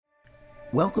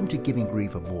Welcome to Giving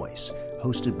Grief a Voice,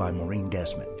 hosted by Maureen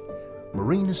Desmond.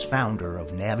 Maureen is founder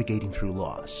of Navigating Through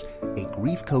Loss, a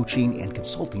grief coaching and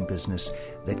consulting business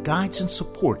that guides and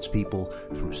supports people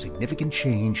through significant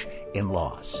change and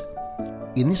loss.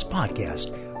 In this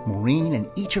podcast, Maureen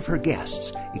and each of her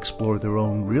guests explore their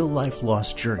own real-life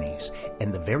loss journeys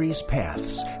and the various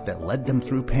paths that led them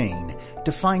through pain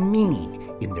to find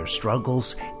meaning in their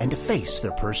struggles and to face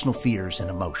their personal fears and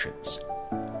emotions.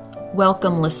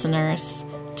 Welcome, listeners.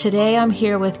 Today I'm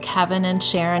here with Kevin and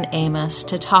Sharon Amos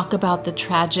to talk about the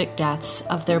tragic deaths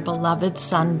of their beloved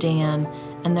son Dan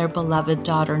and their beloved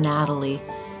daughter Natalie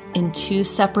in two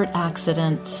separate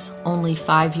accidents only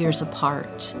 5 years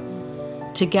apart.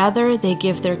 Together, they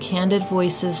give their candid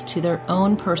voices to their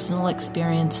own personal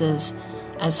experiences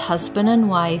as husband and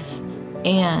wife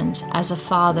and as a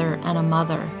father and a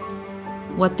mother.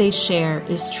 What they share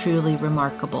is truly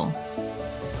remarkable.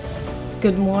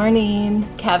 Good morning,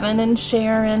 Kevin and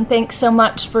Sharon. Thanks so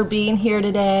much for being here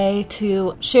today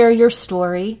to share your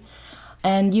story.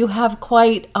 And you have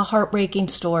quite a heartbreaking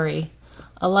story,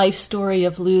 a life story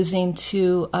of losing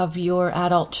two of your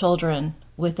adult children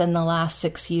within the last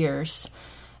 6 years,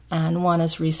 and one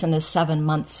as recent as 7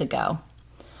 months ago.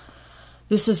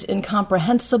 This is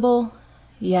incomprehensible,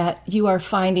 yet you are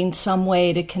finding some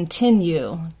way to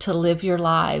continue to live your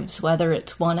lives, whether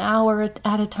it's 1 hour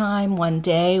at a time, 1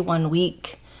 day, 1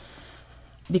 week,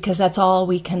 because that's all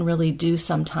we can really do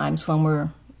sometimes when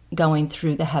we're going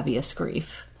through the heaviest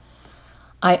grief.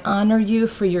 I honor you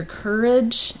for your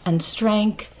courage and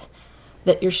strength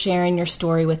that you're sharing your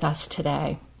story with us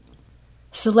today.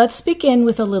 So let's begin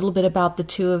with a little bit about the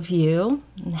two of you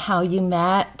and how you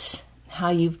met, how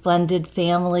you've blended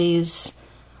families,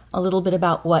 a little bit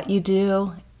about what you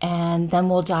do, and then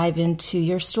we'll dive into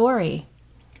your story.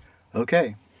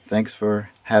 Okay. Thanks for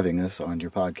having us on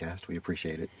your podcast. We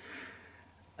appreciate it.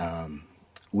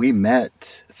 We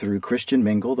met through Christian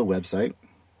Mingle, the website,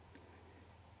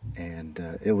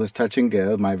 and it was touch and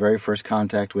go. My very first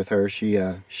contact with her, she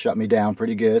shut me down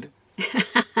pretty good.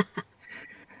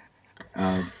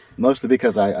 Mostly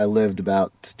because I lived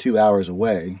about 2 hours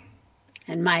away.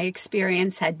 And my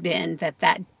experience had been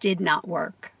that did not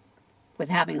work with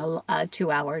having a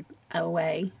 2 hour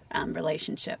away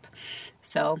relationship.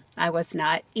 So I was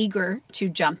not eager to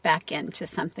jump back into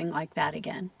something like that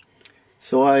again.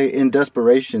 So I, in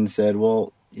desperation, said,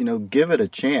 well, give it a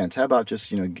chance. How about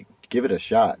just, give it a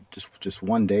shot, just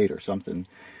one date or something.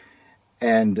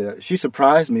 And she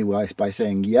surprised me by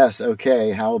saying, yes,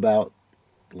 okay, how about,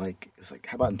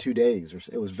 how about in 2 days?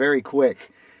 It was very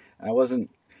quick.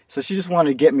 So she just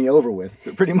wanted to get me over with,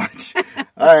 pretty much.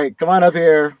 All right, come on up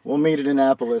here. We'll meet at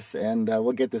Annapolis, and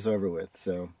we'll get this over with.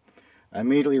 So I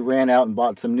immediately ran out and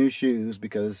bought some new shoes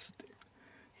because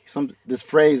this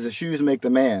phrase, the shoes make the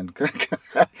man,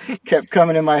 kept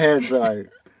coming in my head. So I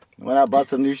went out, bought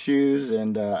some new shoes,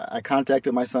 and I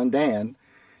contacted my son Dan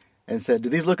and said, do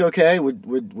these look okay?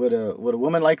 Would a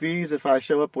woman like these if I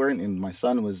show up wearing? And my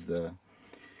son was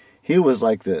he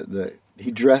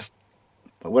dressed,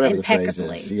 whatever the phrase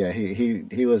is. Yeah,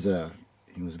 he was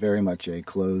very much a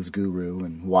clothes guru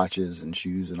and watches and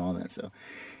shoes and all that. So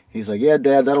he's like, yeah,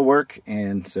 Dad, that'll work.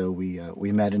 And so we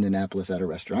met in Annapolis at a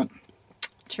restaurant.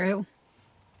 True.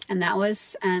 And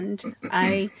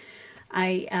I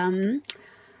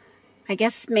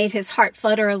guess made his heart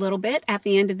flutter a little bit at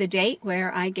the end of the date,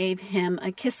 where I gave him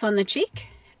a kiss on the cheek,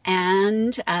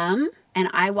 and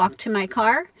I walked to my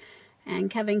car.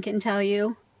 And Kevin can tell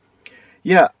you.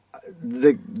 Yeah,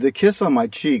 the kiss on my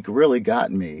cheek really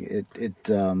got me. It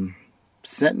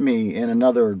sent me in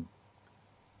another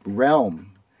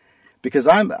realm, because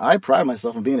I pride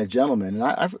myself on being a gentleman,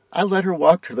 and I let her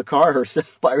walk to the car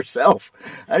by herself.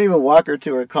 I didn't even walk her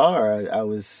to her car. I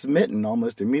was smitten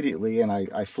almost immediately, and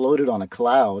I floated on a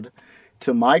cloud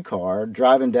to my car,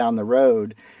 driving down the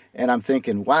road. And I'm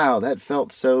thinking, wow, that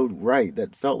felt so right.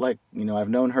 That felt like, I've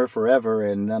known her forever.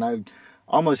 And then I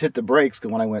almost hit the brakes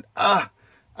when I went, I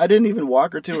didn't even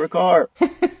walk her to her car.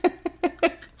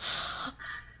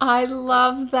 I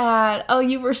love that. Oh,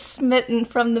 you were smitten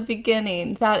from the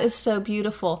beginning. That is so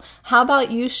beautiful. How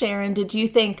about you, Sharon? Did you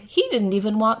think, he didn't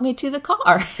even walk me to the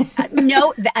car?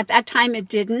 No, at that time it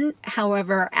didn't.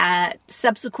 However, at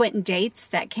subsequent dates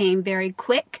that came very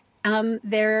quick,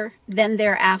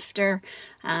 thereafter,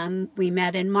 we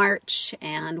met in March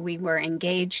and we were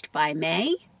engaged by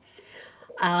May.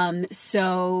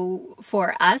 So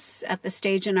for us at the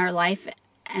stage in our life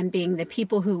and being the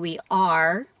people who we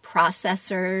are,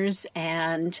 processors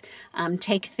and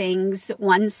take things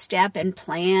one step and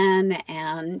plan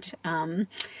and,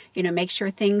 make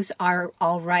sure things are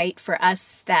all right for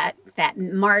us, that that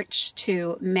March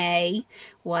to May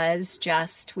was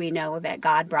just, we know that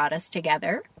God brought us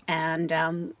together,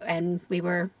 and we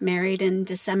were married in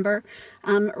December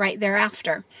right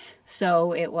thereafter.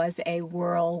 So it was a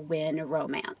whirlwind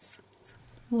romance.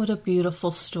 What a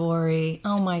beautiful story.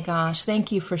 Oh my gosh.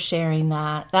 Thank you for sharing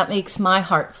that. That makes my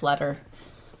heart flutter.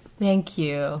 Thank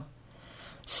you.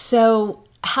 So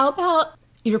how about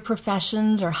your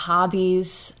professions or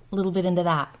hobbies? A little bit into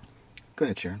that. Go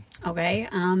ahead, Sharon. Okay.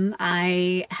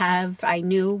 I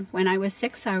knew when I was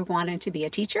 6 I wanted to be a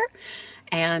teacher,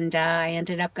 and I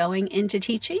ended up going into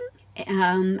teaching.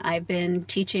 I've been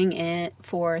teaching it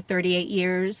for 38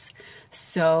 years.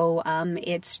 So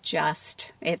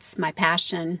it's my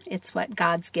passion. It's what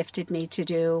God's gifted me to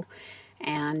do.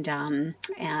 And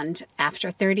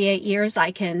after 38 years,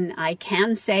 I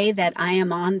can say that I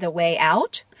am on the way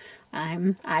out.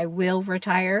 I will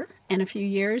retire in a few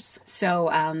years. So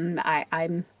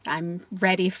I'm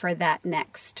ready for that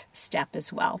next step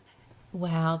as well.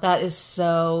 Wow, that is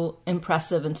so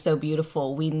impressive and so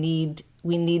beautiful. We need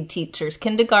teachers.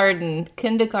 Kindergarten.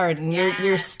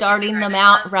 You're starting them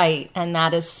out right, and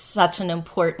that is such an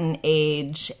important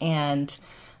age, and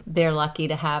they're lucky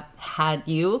to have had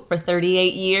you for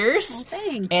 38 years. Well,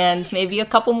 thanks. And maybe a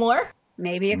couple more.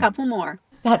 Maybe a couple more.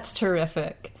 That's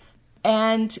terrific.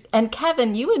 And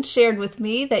Kevin, you had shared with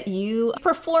me that you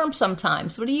perform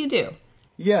sometimes. What do you do?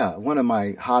 Yeah, one of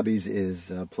my hobbies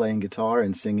is playing guitar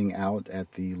and singing out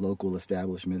at the local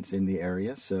establishments in the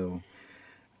area. So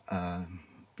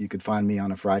you could find me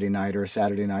on a Friday night or a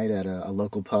Saturday night at a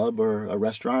local pub or a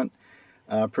restaurant,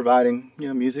 providing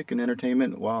music and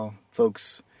entertainment while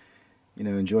folks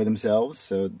enjoy themselves.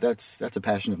 So that's a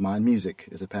passion of mine. Music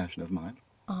is a passion of mine.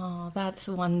 Oh, that's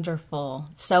wonderful.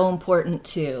 So important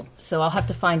too. So I'll have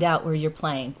to find out where you're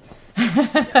playing.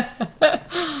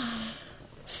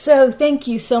 So thank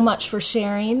you so much for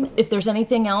sharing. If there's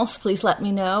anything else, please let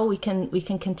me know. We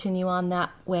can continue on that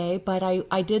way. But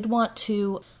I did want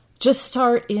to just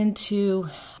start into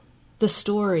the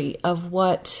story of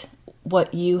what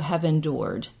you have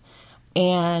endured.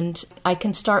 And I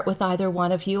can start with either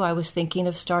one of you. I was thinking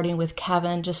of starting with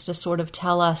Kevin just to sort of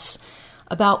tell us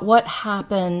about what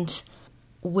happened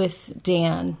with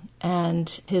Dan and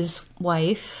his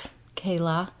wife,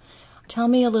 Kayla. Tell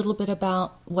me a little bit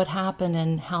about what happened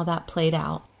and how that played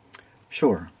out.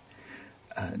 Sure.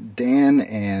 Dan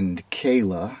and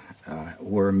Kayla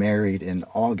were married in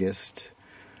August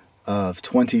of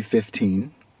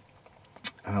 2015.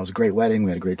 It was a great wedding.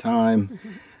 We had a great time.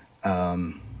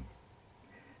 Mm-hmm.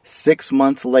 6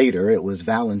 months later, it was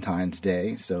Valentine's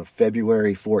Day, so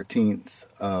February 14th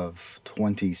of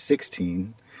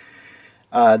 2016.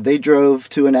 They drove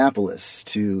to Annapolis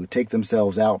to take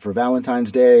themselves out for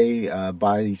Valentine's Day,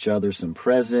 buy each other some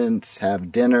presents,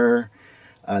 have dinner.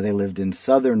 They lived in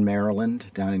southern Maryland,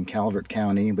 down in Calvert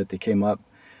County, but they came up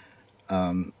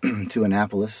to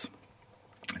Annapolis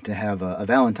to have a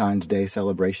Valentine's Day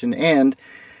celebration. And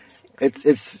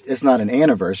it's not an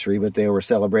anniversary, but they were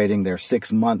celebrating their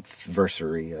 6-month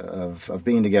anniversary of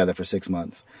being together for 6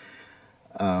 months.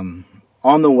 On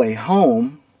the way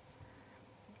home,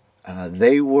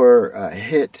 they were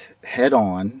hit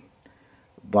head-on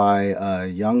by a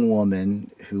young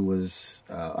woman who was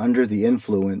under the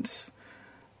influence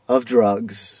of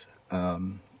drugs,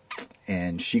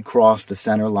 and she crossed the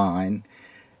center line,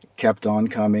 kept on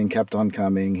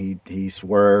coming. He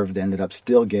swerved, ended up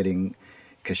still getting,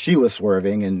 because she was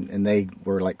swerving, and they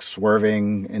were like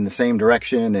swerving in the same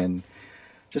direction, and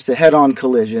just a head-on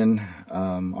collision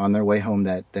on their way home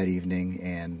that evening,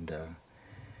 and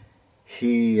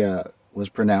he was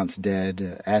pronounced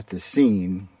dead at the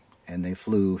scene, and they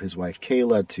flew his wife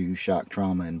Kayla to shock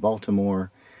trauma in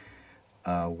Baltimore,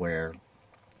 where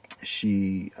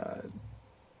she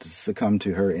succumbed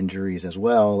to her injuries as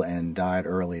well and died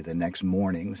early the next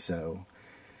morning. So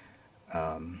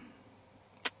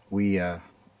we were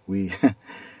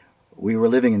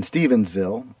living in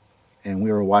Stevensville, and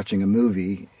we were watching a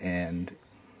movie, and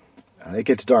it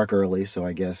gets dark early, so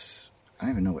I guess I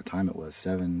don't even know what time it was.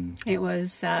 7. It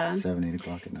was 7, 8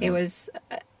 o'clock at night. It was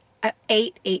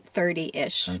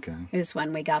 8:30-ish. Okay, is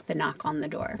when we got the knock on the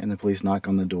door. And the police knock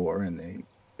on the door, and they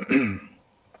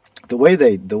the way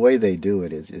they do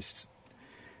it is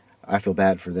I feel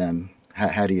bad for them.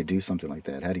 How do you do something like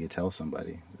that? How do you tell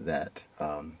somebody that?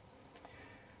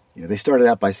 They started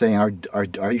out by saying,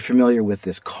 "Are you familiar with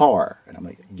this car?" And I'm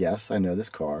like, "Yes, I know this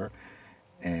car."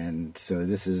 And so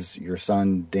this is your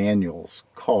son Daniel's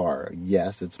car.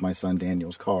 Yes, it's my son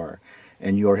Daniel's car.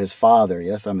 And you're his father.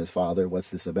 Yes, I'm his father.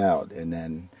 What's this about? And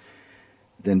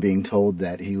then being told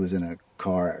that he was in a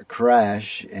car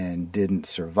crash and didn't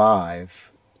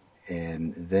survive.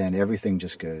 and then everything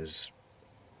just goes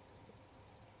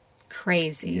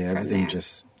crazy. Yeah, from everything there.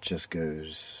 just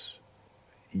goes.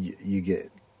 You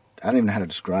get. I don't even know how to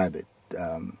describe it.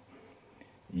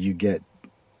 You get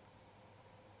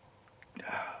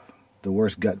the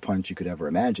worst gut punch you could ever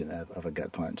imagine of a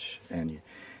gut punch, and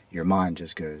your mind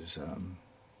just goes.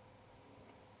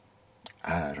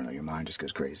 I don't know. Your mind just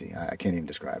goes crazy. I can't even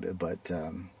describe it. But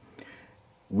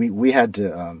we had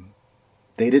to.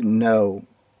 They didn't know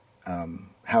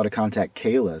how to contact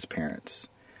Kayla's parents,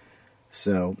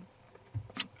 so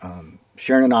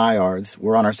Sharon and I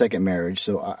we're on our second marriage.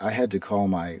 So I had to call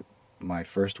my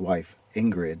first wife,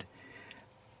 Ingrid.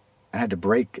 I had to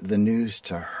break the news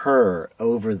to her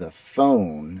over the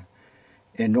phone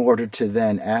in order to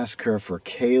then ask her for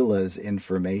Kayla's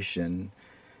information,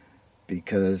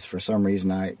 because for some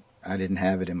reason I didn't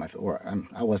have it in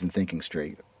I wasn't thinking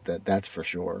straight. That's for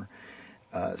sure.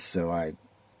 So I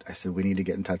said, we need to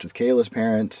get in touch with Kayla's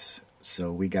parents.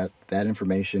 So we got that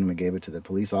information. We gave it to the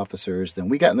police officers. Then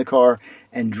we got in the car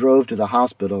and drove to the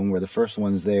hospital, and we're the first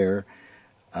ones there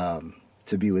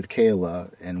to be with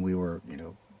Kayla. And we were,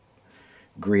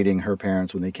 greeting her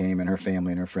parents when they came, and her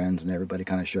family and her friends, and everybody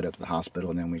kind of showed up to the hospital.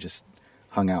 And then we just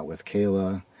hung out with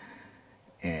Kayla,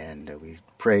 and we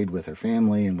prayed with her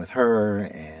family and with her,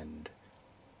 and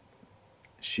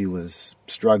she was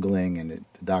struggling, and the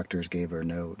doctors gave her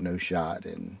no shot.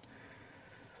 And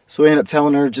so we ended up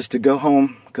telling her just to go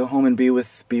home and be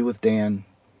with Dan.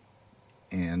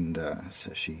 And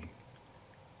so she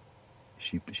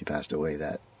passed away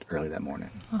early that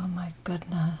morning. Oh my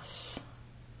goodness.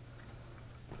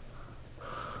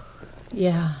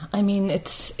 Yeah, I mean,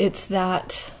 it's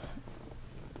that,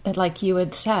 like you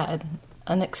had said,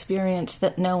 an experience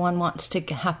that no one wants to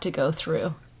have to go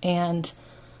through. And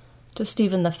just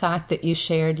even the fact that you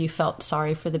shared, you felt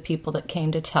sorry for the people that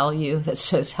came to tell you, that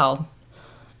shows how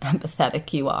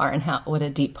empathetic you are and what a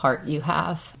deep heart you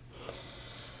have.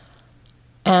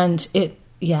 And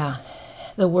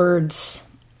the words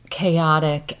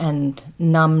chaotic and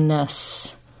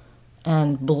numbness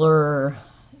and blur,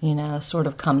 sort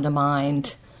of come to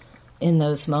mind in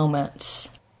those moments.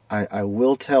 I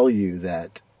will tell you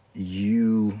that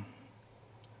you,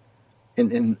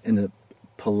 in the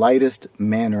politest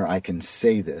manner I can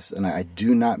say this, and I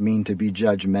do not mean to be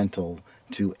judgmental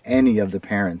to any of the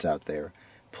parents out there.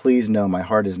 Please know my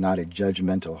heart is not a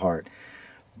judgmental heart.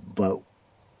 But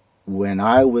when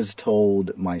I was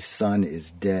told my son is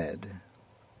dead,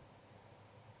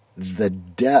 the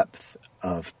depth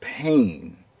of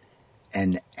pain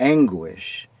and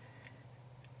anguish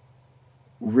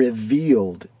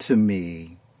revealed to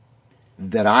me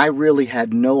that I really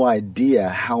had no idea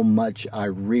how much I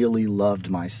really loved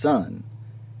my son.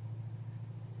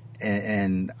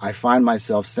 And I find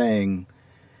myself saying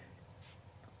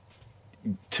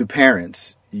to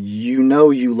parents,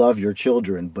 you love your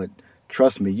children, but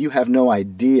trust me, you have no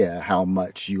idea how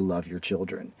much you love your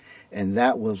children. And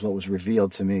that was what was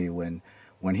revealed to me when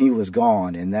he was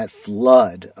gone, and that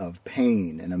flood of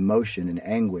pain and emotion and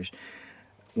anguish.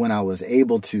 When I was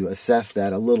able to assess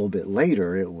that a little bit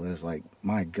later, it was like,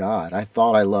 my God, I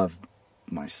thought I loved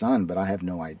my son, but I had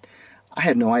no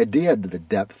idea the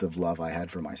depth of love I had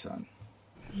for my son.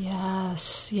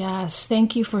 Yes.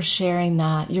 Thank you for sharing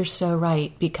that. You're so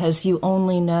right, because you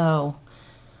only know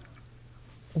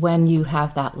when you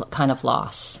have that kind of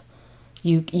loss.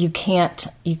 We can't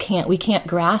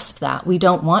grasp that. We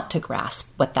don't want to grasp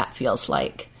what that feels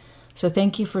like. So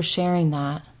thank you for sharing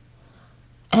that.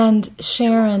 And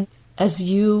Sharon, as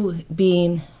you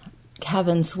being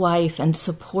Kevin's wife and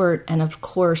support, and of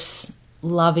course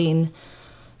loving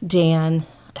Dan,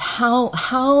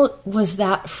 how was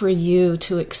that for you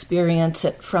to experience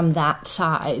it from that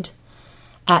side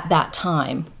at that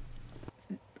time?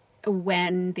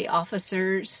 When the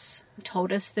officers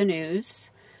told us the news,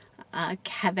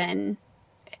 Kevin,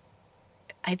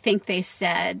 I think they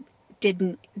said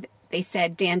Dan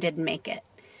didn't make it.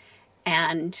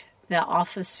 And the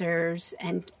officers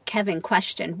and Kevin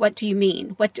questioned, what do you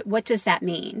mean? What does that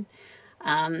mean?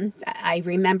 I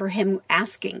remember him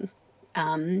asking,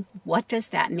 what does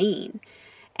that mean?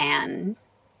 And,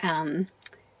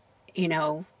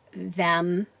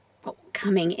 them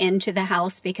coming into the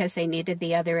house because they needed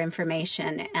the other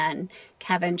information, and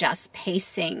Kevin just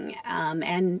pacing,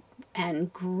 and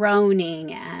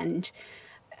groaning, and,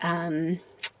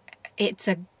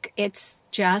 it's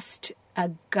just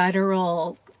a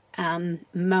guttural,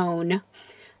 moan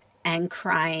and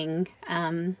crying.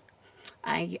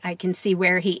 I can see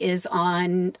where he is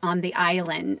on the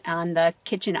island, on the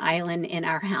kitchen island in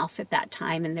our house at that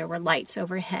time, and there were lights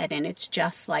overhead, and it's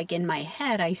just like in my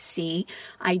head I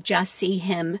just see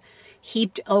him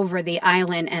heaped over the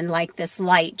island and like this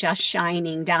light just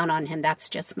shining down on him. That's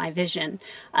just my vision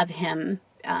of him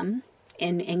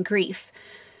in grief.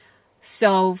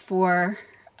 So for,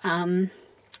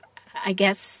 I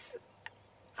guess,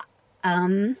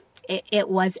 it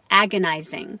was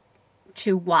agonizing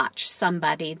to watch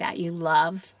somebody that you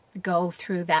love go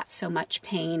through that so much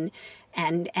pain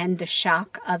and the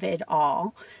shock of it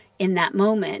all in that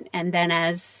moment. And then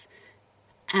as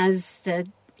the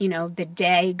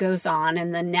day goes on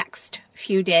and the next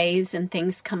few days and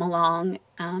things come along,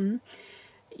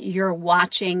 you're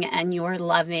watching and you're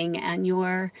loving and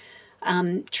you're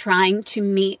trying to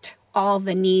meet all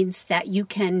the needs that you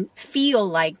can feel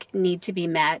like need to be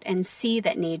met and see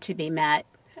that need to be met.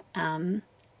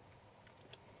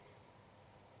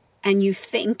 And you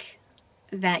think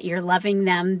that you're loving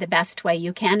them the best way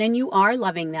you can, and you are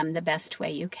loving them the best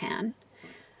way you can.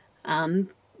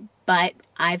 But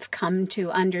I've come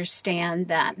to understand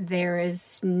that there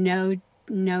is no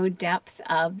depth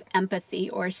of empathy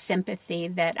or sympathy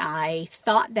that I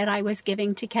thought that I was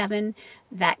giving to Kevin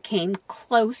that came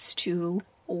close to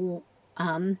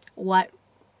what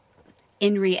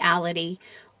in reality,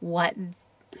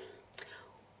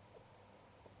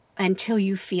 until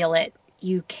you feel it,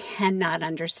 you cannot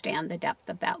understand the depth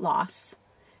of that loss.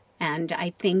 And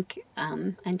I think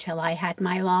until I had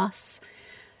my loss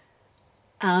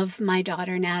of my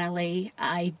daughter, Natalie,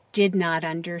 I did not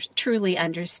truly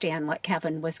understand what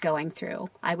Kevin was going through.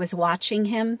 I was watching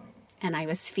him and I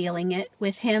was feeling it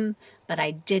with him, but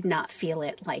I did not feel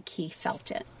it like he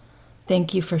felt it.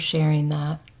 Thank you for sharing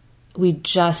that. We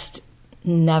just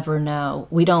never know.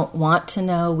 We don't want to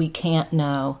know. We can't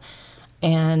know.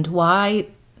 And why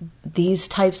these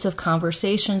types of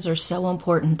conversations are so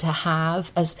important to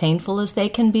have, as painful as they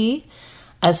can be,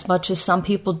 as much as some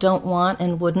people don't want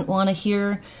and wouldn't want to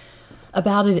hear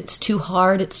about it. It's too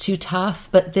hard, it's too tough,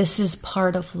 but this is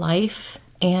part of life,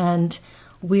 and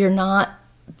we're not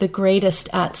the greatest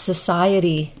at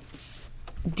society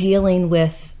dealing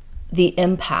with the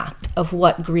impact of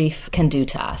what grief can do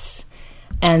to us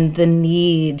and the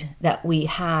need that we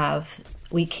have.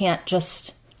 We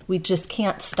just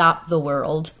can't stop the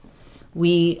world.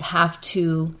 We have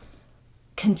to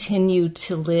continue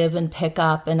to live and pick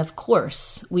up. And of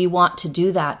course, we want to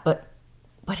do that, but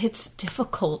it's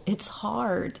difficult. It's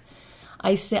hard.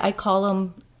 I call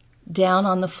them down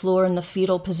on the floor in the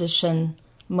fetal position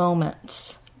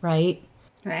moments, right?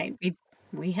 Right.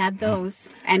 We had those,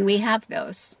 and we have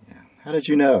those. Yeah. How did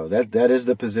you know? That is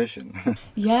the position.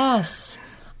 Yes.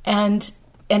 And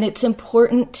it's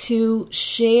important to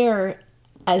share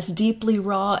as deeply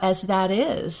raw as that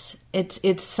is.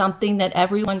 It's something that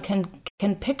everyone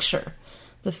can picture.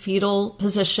 The fetal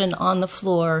position on the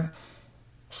floor,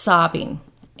 sobbing.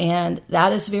 And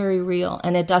that is very real.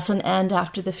 And it doesn't end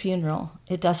after the funeral.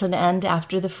 It doesn't end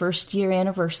after the first year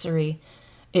anniversary.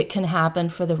 It can happen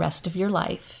for the rest of your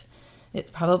life.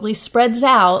 It probably spreads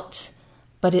out,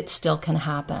 but it still can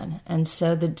happen. And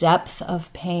so the depth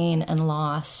of pain and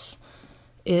loss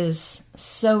is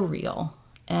so real.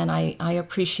 And I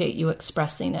appreciate you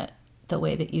expressing it the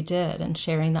way that you did and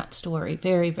sharing that story.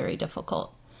 Very, very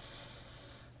difficult.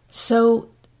 So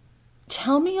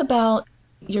tell me about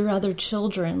your other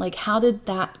children. Like, how did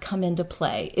that come into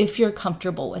play, if you're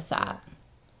comfortable with that?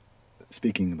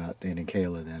 Speaking about Dan and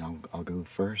Kayla, then I'll go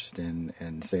first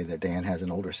and say that Dan has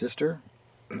an older sister.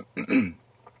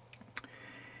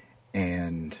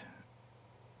 And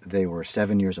they were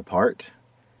 7 years apart.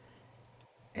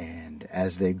 And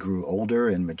as they grew older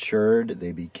and matured,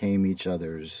 they became each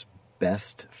other's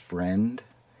best friend.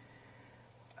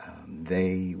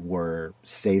 They were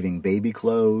saving baby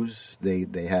clothes. They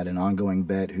had an ongoing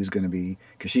bet who's going to be,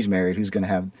 because she's married, who's going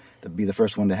to be the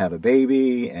first one to have a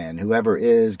baby, and whoever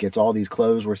gets all these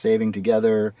clothes we're saving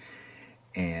together.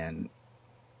 And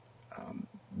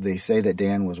they say that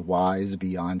Dan was wise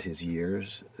beyond his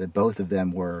years, that both of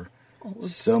them were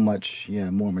so much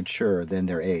more mature than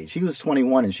their age. He was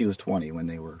 21 and she was 20 when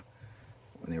they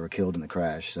were killed in the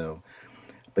crash. So,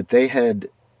 but they had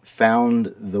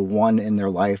found the one in their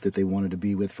life that they wanted to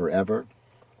be with forever.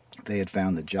 They had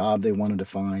found the job they wanted to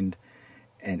find,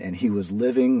 and he was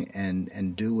living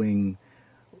and doing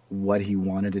what he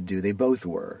wanted to do. They both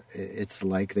were. It's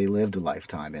like they lived a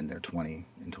lifetime in their 20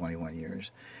 and 21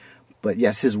 years. But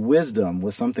yes, his wisdom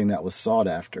was something that was sought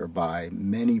after by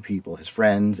many people, his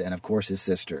friends, and of course his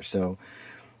sister. So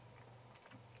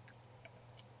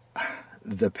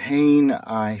the pain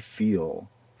I feel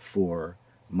for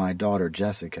my daughter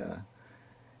Jessica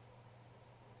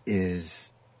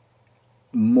is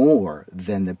more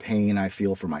than the pain I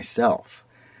feel for myself.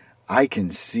 I can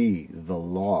see the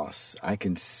loss. I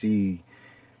can see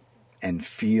and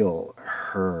feel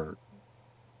her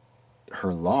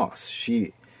loss.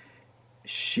 She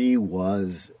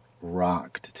was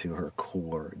rocked to her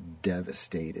core,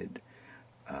 devastated.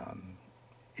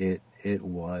 It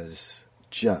was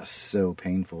just so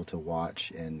painful to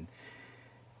watch, and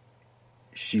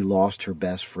she lost her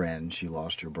best friend, she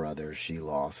lost her brother, she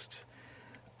lost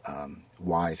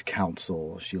wise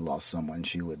counsel, she lost someone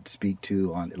she would speak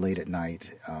to on late at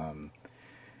night.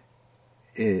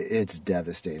 It's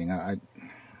devastating. I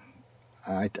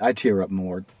tear up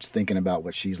more just thinking about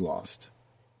what she's lost.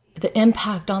 The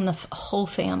impact on the whole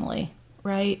family,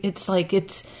 right? It's like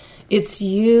it's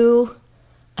you,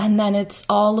 and then it's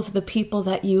all of the people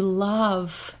that you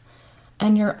love,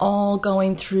 and you're all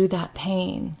going through that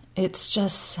pain. It's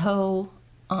just so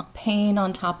pain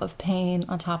on top of pain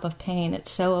on top of pain.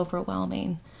 It's so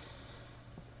overwhelming.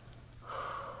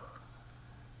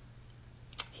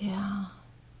 Yeah.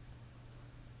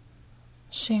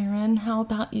 Sharon, how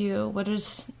about you?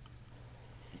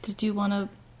 Did you want to?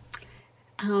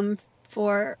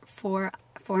 For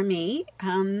me,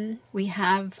 we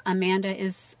have Amanda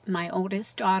is my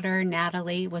oldest daughter.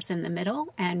 Natalie was in the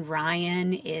middle, and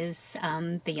Ryan is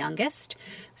the youngest.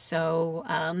 So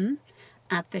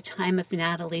at the time of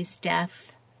Natalie's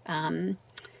death,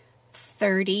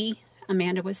 30.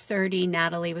 Amanda was 30,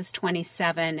 Natalie was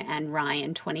 27, and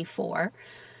Ryan 24.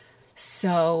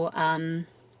 So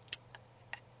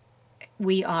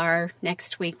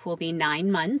next week will be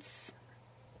 9 months.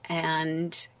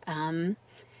 And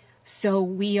so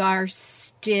we are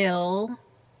still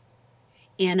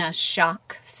in a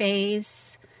shock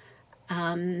phase,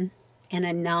 in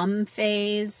a numb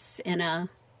phase, in a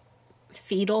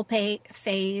fetal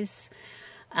phase,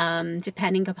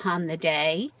 depending upon the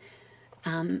day.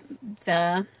 I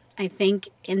think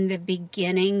in the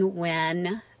beginning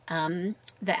when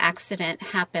the accident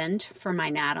happened for my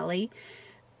Natalie,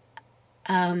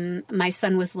 my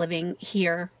son was living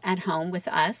here at home with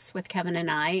us, with Kevin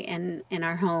and I, in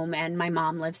our home, and my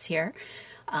mom lives here.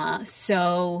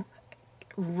 So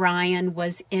Ryan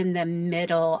was in the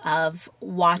middle of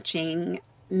watching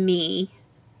me,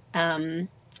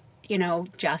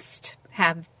 just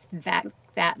have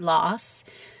that loss.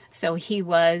 So he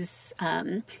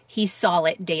saw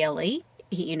it daily.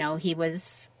 He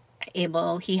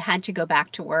had to go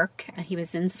back to work. He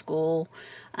was in school.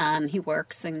 He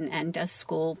works and does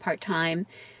school part-time.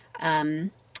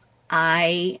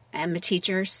 I am a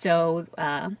teacher, so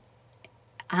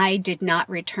I did not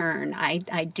return. I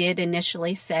did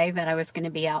initially say that I was going to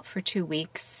be out for 2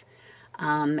 weeks.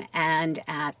 And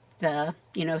at the,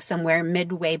 somewhere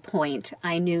midway point,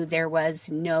 I knew there was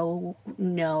no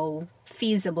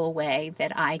feasible way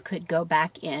that I could go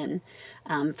back in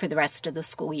for the rest of the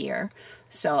school year.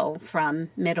 So from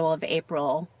middle of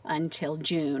April until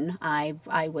June, I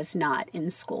was not in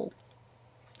school.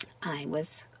 I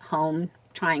was home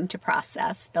trying to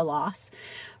process the loss.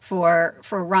 For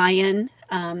Ryan,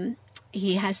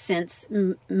 he has since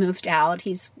moved out.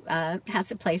 He's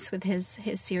has a place with his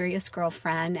serious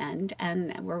girlfriend,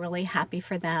 and we're really happy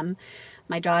for them.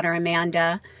 My daughter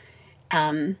Amanda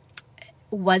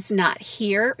was not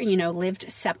here,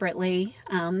 lived separately,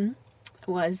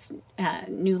 was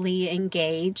newly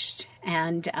engaged,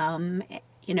 and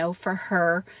for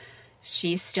her,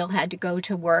 she still had to go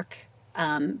to work.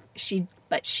 She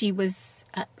was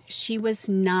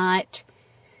not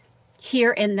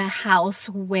here in the house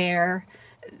where,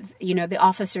 the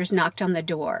officers knocked on the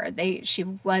door.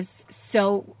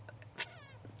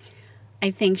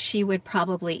 I think she would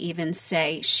probably even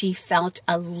say she felt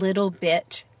a little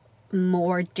bit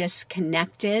more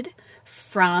disconnected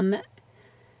from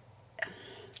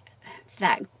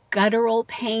that guttural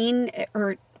pain,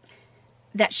 or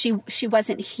that she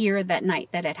wasn't here that night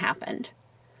that it happened,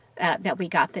 that we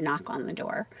got the knock on the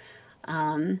door.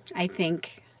 I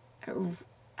think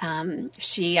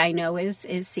she, I know,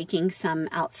 is seeking some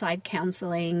outside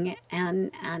counseling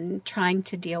and trying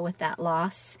to deal with that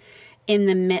loss in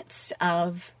the midst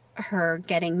of her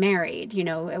getting married.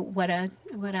 What a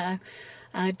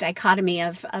dichotomy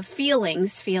of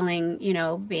feelings,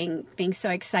 being so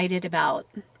excited about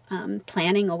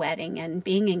planning a wedding and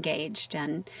being engaged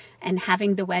and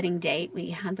having the wedding date.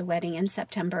 We had the wedding in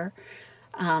September,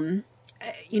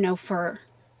 for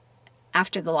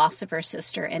after the loss of her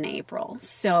sister in April.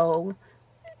 So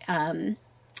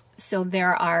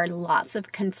there are lots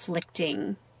of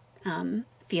conflicting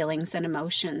feelings and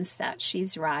emotions that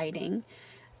she's riding.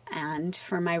 And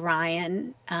for my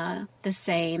Ryan, the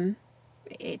same.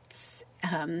 It's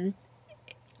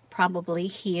probably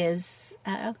he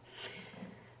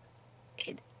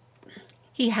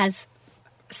has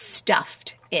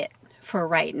stuffed it for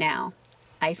right now.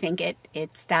 I think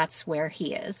that's where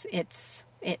he is. It's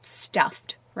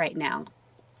stuffed right now.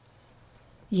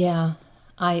 Yeah,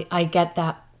 I get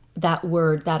that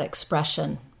word, that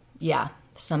expression. Yeah,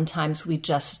 sometimes we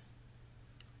just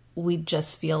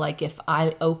feel like if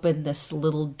I open this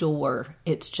little door,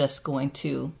 it's just going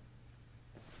to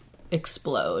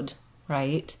explode,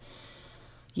 right?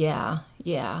 Yeah.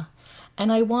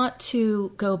 And I want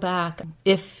to go back,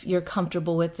 if you're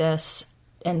comfortable with this,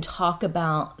 and talk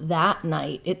about that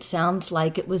night. It sounds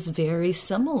like it was very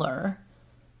similar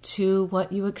to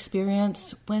what you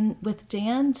experienced with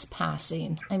Dan's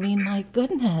passing. I mean, my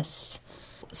goodness.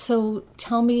 So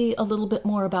tell me a little bit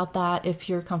more about that if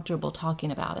you're comfortable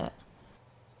talking about it.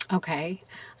 Okay.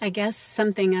 I guess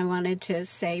something I wanted to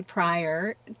say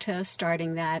prior to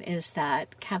starting that is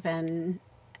that Kevin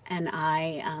and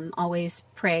I always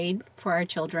prayed for our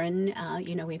children.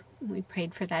 We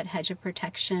prayed for that hedge of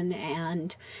protection,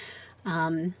 and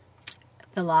the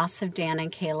loss of Dan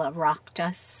and Kayla rocked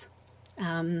us.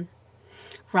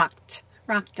 Rocked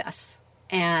us.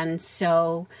 And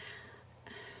so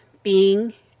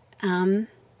being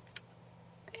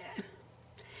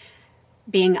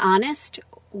honest,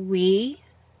 we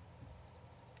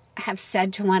have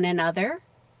said to one another,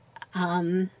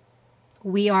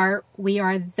 we are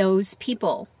those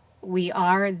people. We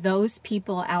are those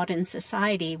people out in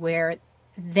society where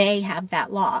they have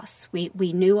that loss. We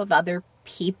knew of other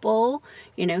people,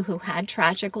 who had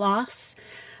tragic loss.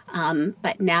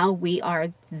 But now we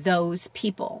are those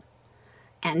people.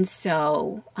 And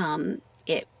so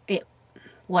it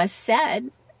was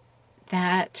said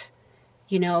that,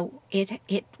 we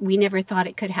never thought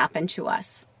it could happen to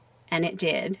us. And it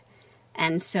did.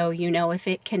 And so, if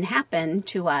it can happen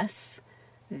to us,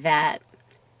 that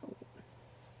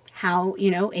how,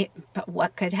 but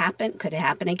what could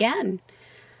happen again.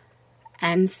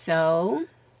 And so,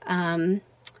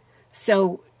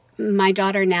 my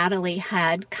daughter Natalie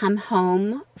had come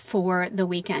home for the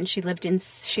weekend. She lives in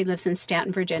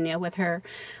Staunton, Virginia, with her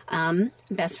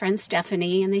best friend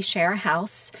Stephanie, and they share a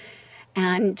house.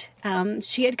 And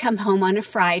she had come home on a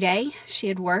Friday. She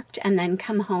had worked and then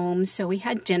come home. So we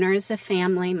had dinner as a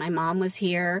family. My mom was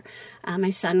here. My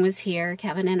son was here,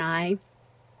 Kevin and I.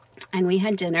 And we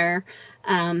had dinner.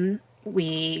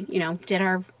 We, did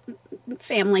our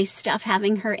family stuff,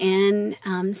 having her in.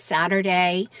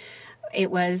 Saturday,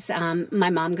 it was, my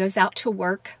mom goes out to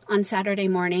work on Saturday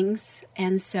mornings.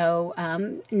 And so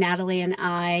Natalie and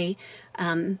I,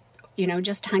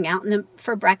 just hung out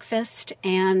for breakfast.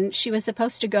 And she was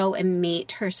supposed to go and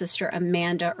meet her sister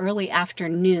Amanda early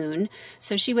afternoon.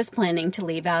 So she was planning to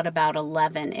leave out about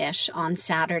 11-ish on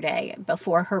Saturday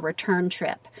before her return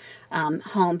trip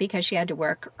home, because she had to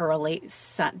work early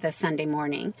the Sunday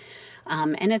morning.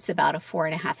 And it's about a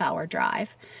 4.5-hour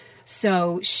drive.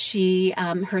 So she,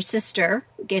 her sister,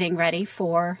 getting ready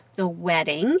for the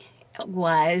wedding,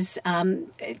 was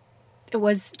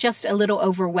just a little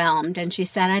overwhelmed. And she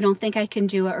said, I don't think I can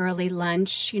do an early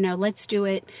lunch. Let's do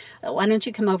it. Why don't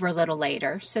you come over a little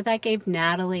later? So that gave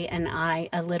Natalie and I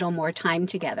a little more time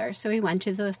together. So we went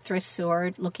to the thrift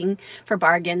store looking for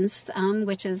bargains,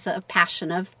 which is a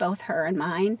passion of both her and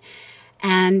mine.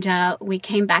 And we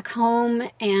came back home,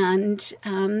 and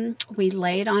we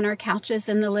laid on our couches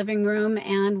in the living room,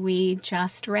 and we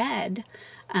just read.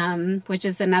 Which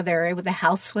is another, the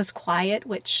house was quiet,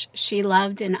 which she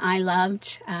loved and I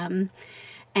loved. And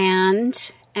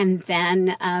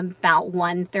then about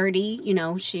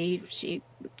 1:30, she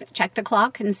checked the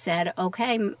clock and said,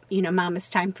 okay, Mom, it's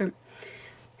time for...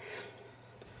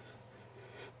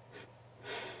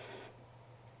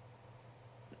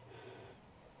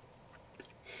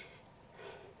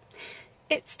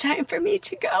 It's time for me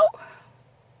to go.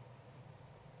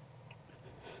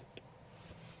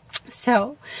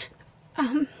 So,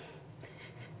 I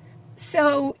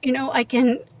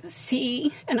can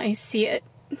see, and I see it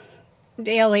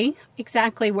daily,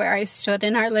 exactly where I stood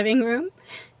in our living room,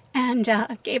 and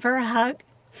gave her a hug.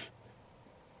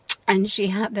 And she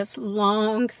had this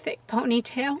long, thick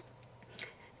ponytail,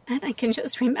 and I can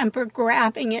just remember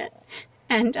grabbing it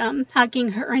and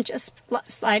hugging her and just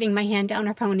sliding my hand down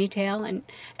her ponytail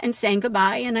and saying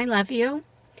goodbye, and I love you,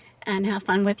 and have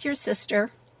fun with your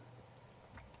sister.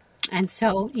 And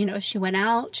so, she went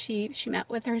out, she met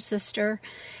with her sister,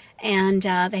 and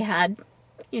they had,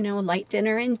 a light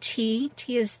dinner and tea.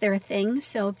 Tea is their thing,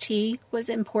 so tea was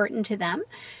important to them.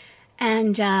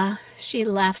 And she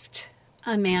left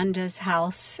Amanda's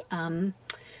house around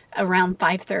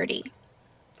 5:30.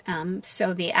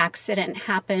 So the accident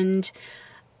happened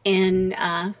in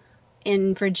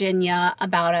Virginia,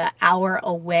 about an hour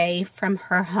away from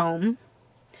her home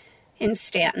in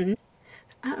Staunton.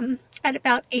 at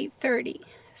about 8:30.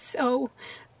 So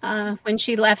when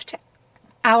she left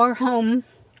our home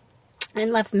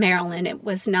and left Maryland, it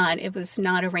was not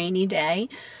a rainy day,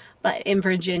 but in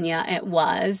Virginia it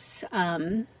was.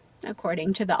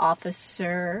 According to the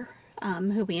officer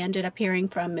who we ended up hearing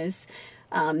from, is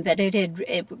that it had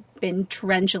been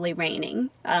torrentially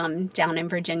raining down in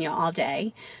Virginia all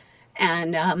day,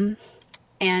 and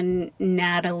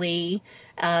Natalie,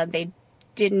 they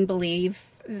didn't believe,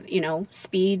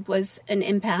 speed was an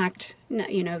impact.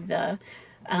 The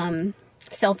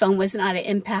cell phone was not an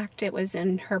impact. It was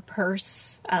in her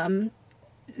purse,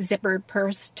 zippered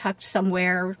purse, tucked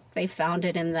somewhere. They found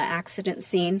it in the accident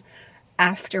scene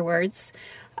afterwards.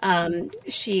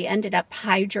 She ended up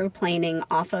hydroplaning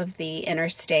off of the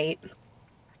interstate,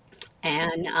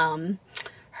 and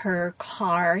her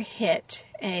car hit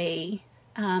a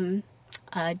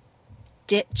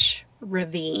ditch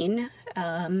ravine,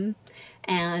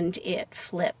 and it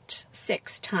flipped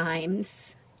 6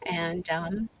 times,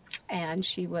 and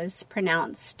she was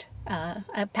pronounced,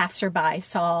 a passerby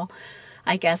saw,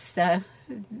 I guess,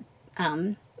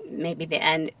 maybe the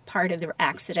end part of the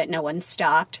accident. No one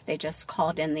stopped. They just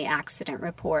called in the accident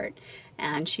report,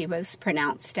 and she was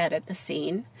pronounced dead at the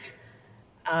scene.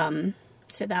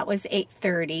 So that was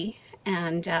 8:30,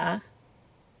 and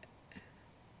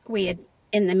we had,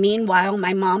 in the meanwhile,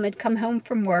 my mom had come home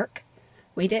from work.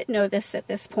 We didn't know this at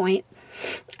this point.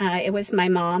 It was my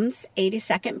mom's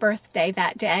 82nd birthday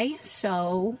that day,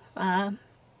 so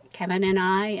Kevin and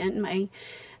I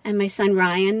and my son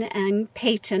Ryan and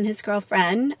Peyton, his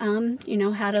girlfriend,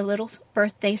 had a little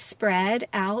birthday spread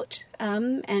out,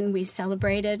 and we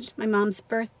celebrated my mom's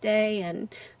birthday, and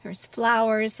there's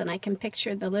flowers, and I can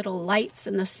picture the little lights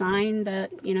and the sign, the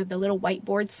little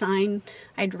whiteboard sign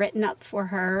I'd written up for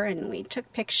her, and we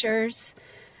took pictures.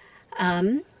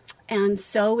 And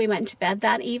so we went to bed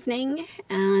that evening,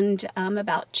 and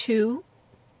about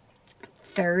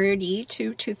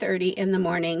 2:30 in the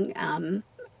morning,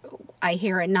 I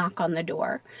hear a knock on the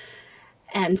door.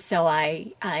 And so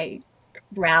I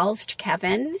roused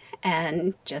Kevin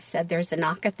and just said, there's a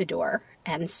knock at the door.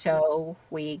 And so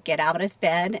we get out of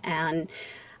bed, and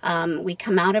we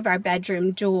come out of our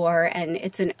bedroom door, and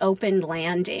it's an open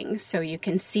landing. So you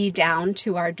can see down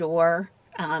to our door,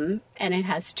 and it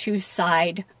has 2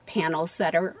 side panels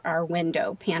that are our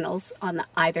window panels on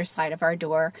either side of our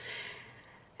door.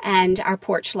 And our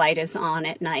porch light is on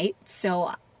at night.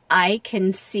 So I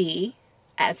can see,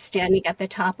 as standing at the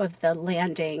top of the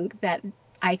landing, that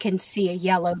I can see a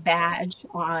yellow badge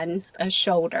on a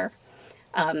shoulder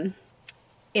in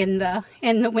the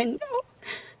window.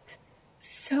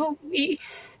 So we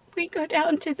go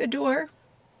down to the door,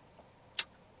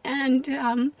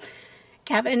 and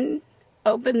Kevin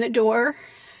opened the door,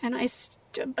 and I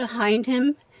stood behind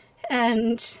him,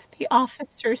 and the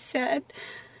officer said,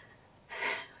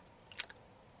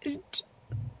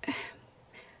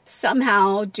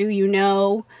 somehow, do you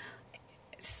know?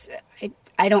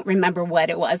 I don't remember what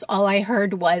it was. All I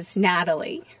heard was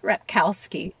Natalie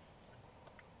Repkowski.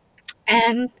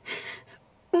 And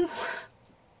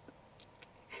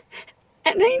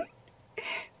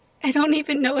I don't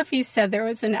even know if he said there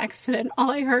was an accident.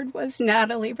 All I heard was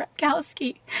Natalie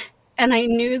Repkowski, and I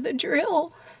knew the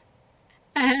drill.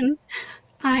 And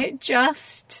I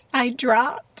dropped. I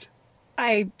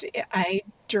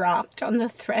dropped on the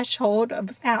threshold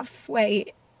of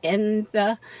halfway in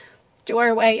the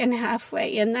doorway and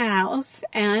halfway in the house,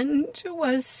 and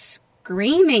was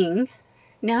screaming.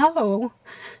 No.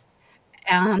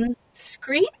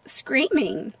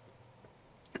 Screaming.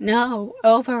 No,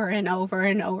 over and over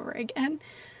and over again.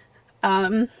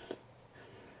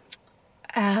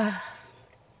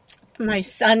 My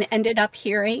son ended up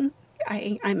hearing,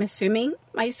 I'm assuming,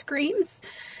 my screams,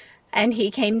 and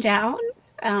he came down.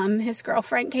 His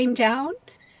girlfriend came down,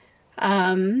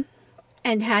 and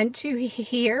had to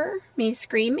hear me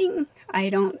screaming.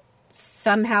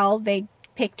 Somehow they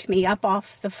picked me up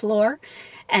off the floor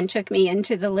and took me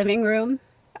into the living room,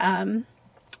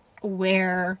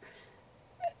 where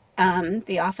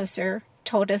the officer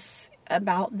told us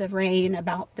about the rain,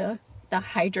 about the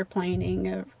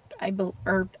hydroplaning.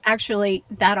 Or actually,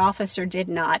 that officer did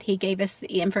not. He gave us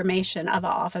the information of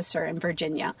an officer in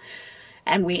Virginia,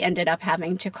 and we ended up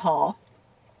having to call.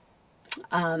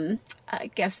 I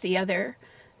guess the other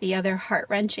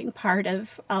heart-wrenching part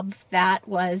of that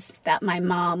was that my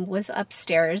mom was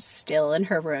upstairs still in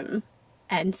her room,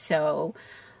 and so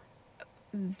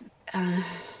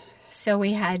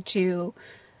we had to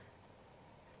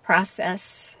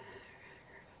process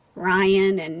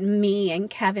Ryan and me and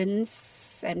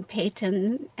Kevin's and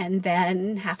Peyton, and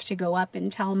then have to go up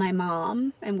and tell my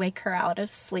mom and wake her out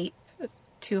of sleep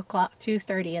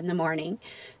 2:30 in the morning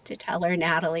to tell her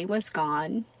Natalie was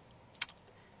gone.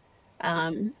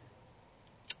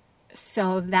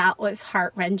 So that was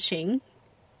heart-wrenching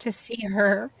to see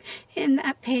her in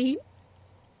that pain.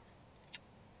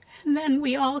 And then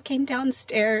we all came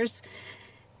downstairs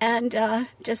and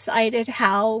decided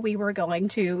how we were going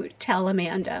to tell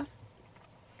Amanda.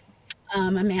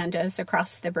 Amanda's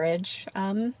across the bridge,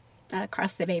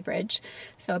 across the Bay Bridge,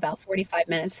 so about 45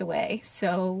 minutes away.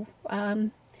 So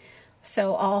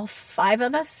all 5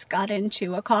 of us got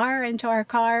into our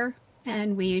car,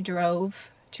 and we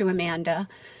drove to Amanda's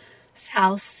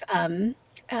house.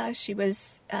 She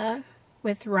was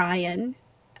with Ryan,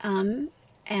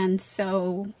 and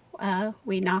so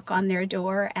we knock on their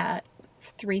door at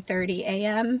 3:30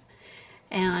 a.m.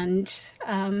 And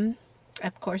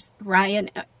of course,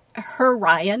 her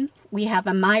Ryan, we have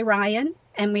my Ryan,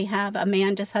 and we have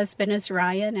Amanda's husband is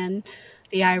Ryan, and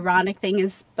the ironic thing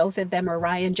is both of them are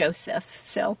Ryan Joseph.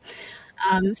 So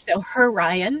her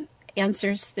Ryan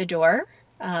answers the door,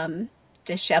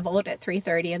 disheveled at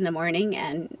 3:30 in the morning,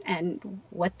 and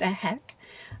what the heck?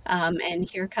 And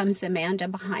here comes Amanda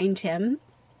behind him,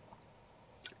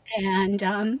 and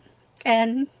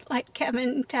like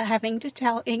Kevin having to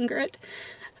tell Ingrid,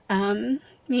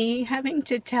 me having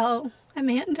to tell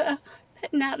Amanda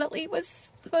that Natalie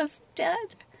was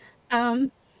dead.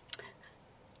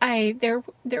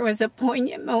 There was a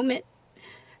poignant moment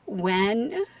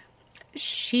when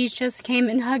she just came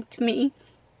and hugged me.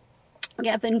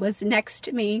 Kevin was next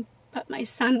to me, but my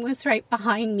son was right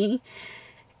behind me.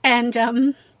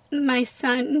 And my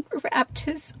son wrapped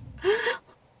his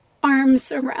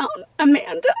arms around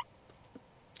Amanda.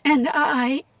 And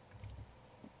I,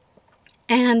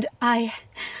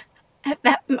 at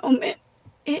that moment,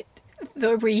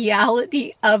 the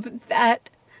reality of that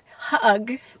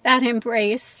hug, that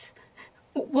embrace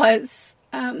was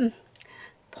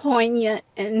poignant,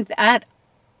 and that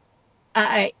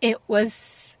it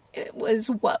was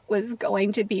what was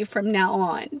going to be from now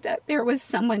on, that there was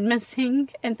someone missing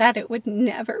and that it would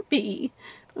never be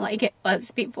like it was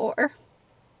before.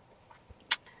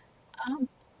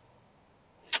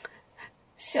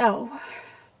 So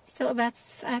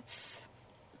that's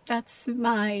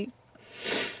my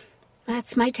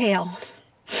tale.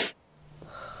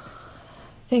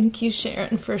 Thank you,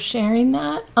 Sharon, for sharing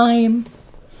that. I'm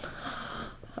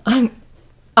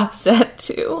upset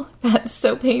too. That's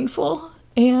so painful.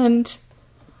 And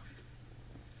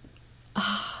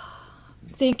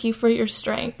thank you for your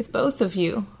strength, both of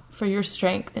you, for your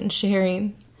strength in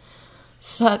sharing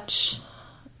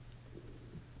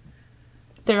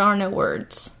there are no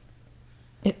words.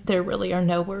 There really are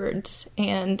no words.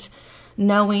 And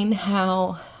knowing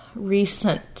how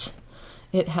recent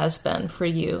it has been for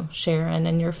you, Sharon,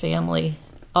 and your family,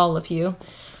 all of you,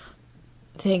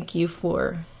 thank you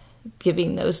for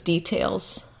giving those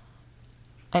details.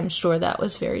 I'm sure that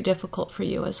was very difficult for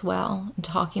you as well, and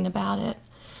talking about it.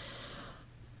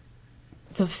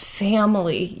 The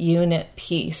family unit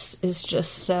piece is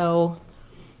just so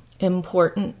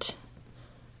important.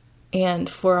 And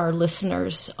for our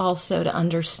listeners also to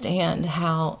understand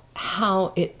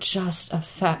how it just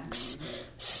affects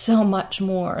so much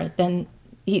more than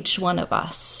each one of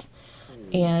us,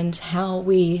 and how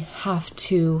we have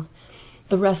to,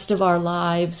 the rest of our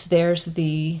lives, there's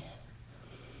the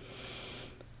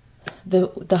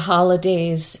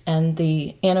holidays and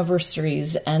the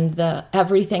anniversaries and the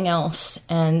everything else,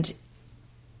 and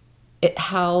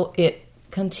how it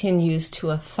continues to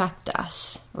affect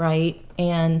us, right?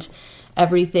 And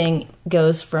everything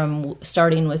goes from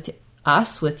starting with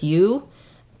us, with you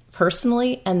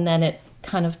personally, and then it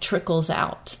kind of trickles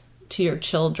out to your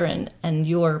children and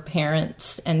your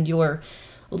parents and your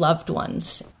loved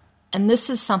ones. And this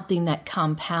is something that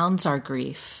compounds our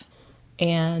grief.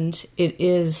 And it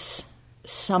is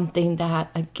something that,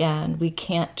 again, we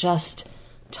can't just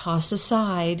toss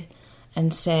aside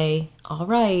and say, all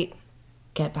right,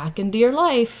 get back into your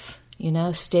life,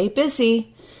 stay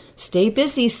busy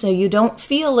so you don't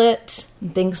feel it,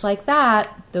 and things like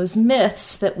that. Those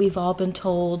myths that we've all been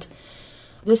told.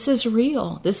 This is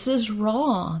real. This is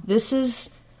raw. This is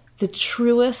the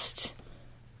truest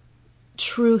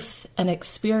truth and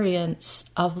experience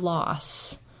of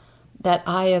loss that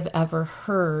I have ever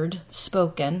heard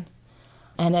spoken.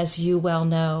 And as you well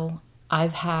know,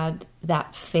 I've had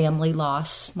that family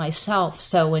loss myself.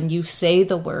 So when you say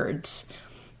the words,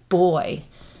 boy,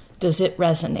 does it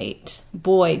resonate.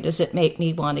 Boy, does it make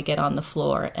me want to get on the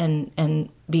floor and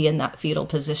be in that fetal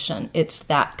position. It's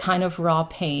that kind of raw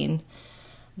pain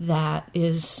that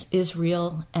is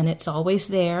real, and it's always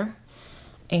there.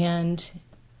 And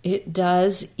it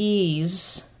does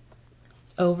ease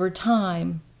over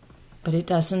time, but it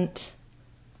doesn't,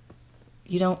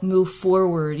 you don't move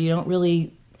forward. You don't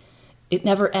really, it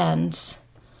never ends.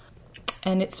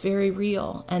 And it's very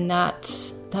real. And that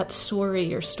story,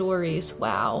 your stories,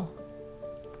 wow.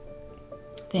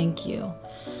 Thank you.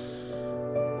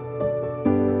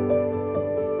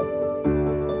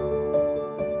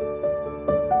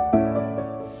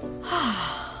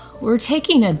 We're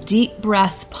taking a deep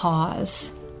breath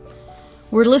pause.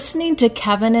 We're listening to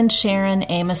Kevin and Sharon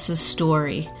Amos's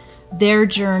story, their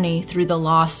journey through the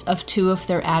loss of two of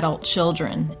their adult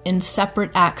children in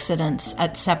separate accidents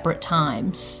at separate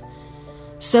times.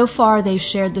 So far, they've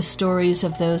shared the stories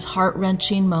of those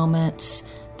heart-wrenching moments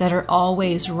that are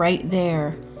always right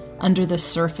there under the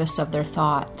surface of their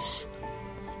thoughts,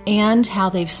 and how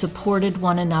they've supported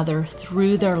one another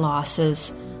through their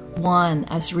losses, one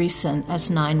as recent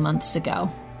as 9 months ago.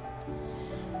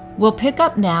 We'll pick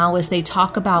up now as they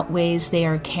talk about ways they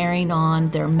are carrying on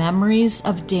their memories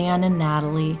of Dan and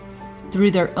Natalie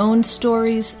through their own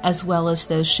stories as well as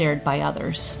those shared by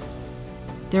others.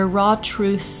 Their raw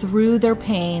truth through their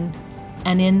pain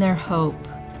and in their hope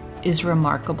is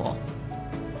remarkable.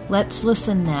 Let's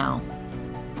listen now.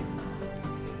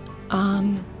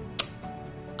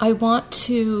 I want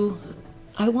to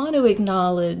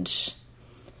acknowledge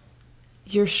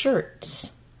your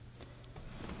shirts,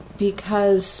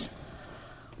 because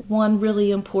one really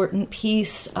important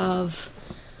piece of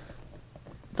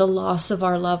the loss of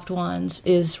our loved ones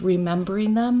is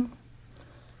remembering them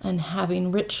and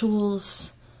having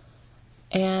rituals,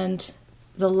 and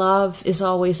the love is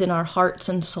always in our hearts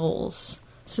and souls.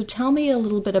 So tell me a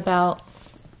little bit about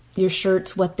your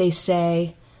shirts, what they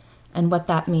say, and what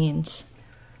that means.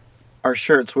 Our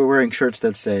shirts, we're wearing shirts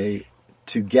that say,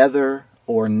 "Together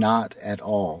or not at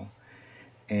all."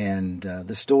 And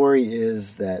the story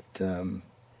is that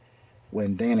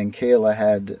when Dan and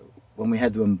Kayla when we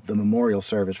had the memorial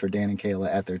service for Dan and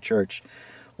Kayla at their church,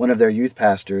 one of their youth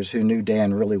pastors who knew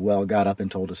Dan really well got up and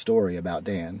told a story about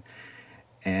Dan.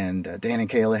 And Dan and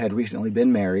Kayla had recently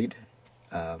been married,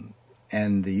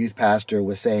 and the youth pastor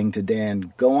was saying to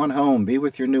Dan, "Go on home, be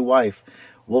with your new wife.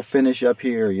 We'll finish up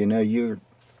here. You know, you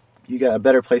got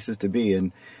better places to be."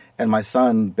 And my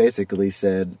son basically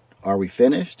said, "Are we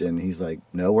finished?" And he's like,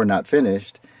 "No, we're not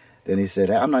finished." Then he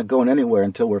said, "I'm not going anywhere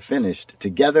until we're finished.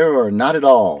 Together or not at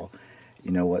all."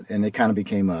 You know what? And it kind of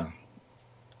became a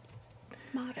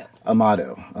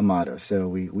motto. So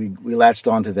we latched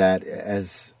onto that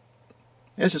as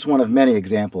just one of many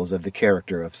examples of the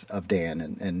character of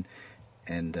Dan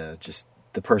and just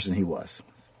the person he was.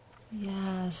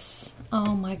 Yes.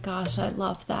 Oh my gosh, I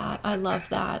love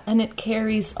that. And it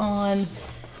carries on.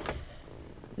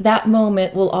 That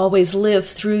moment will always live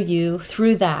through you,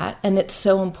 through that, and it's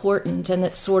so important, and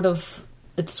it's sort of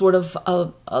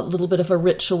a little bit of a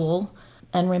ritual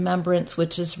and remembrance,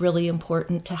 which is really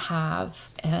important to have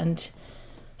and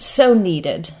so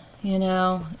needed, you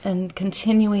know, and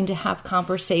continuing to have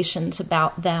conversations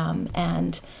about them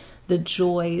and the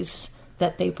joys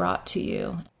that they brought to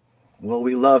you. Well,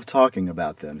 we love talking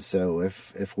about them. So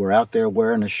if we're out there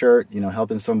wearing a shirt, you know,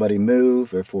 helping somebody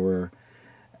move, if we're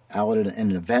out at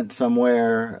an event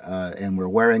somewhere and we're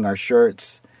wearing our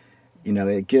shirts, you know,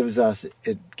 it gives us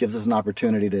an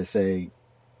opportunity to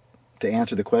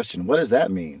answer the question, what does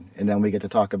that mean? And then we get to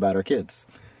talk about our kids.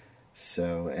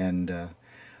 So, and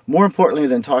more importantly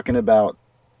than talking about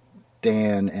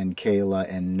Dan and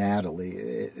Kayla and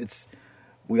Natalie,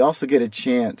 we also get a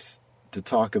chance to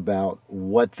talk about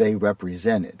what they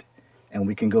represented, and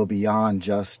we can go beyond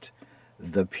just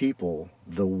the people,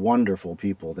 the wonderful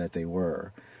people that they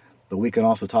were. But we can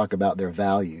also talk about their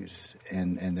values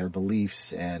and their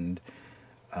beliefs, and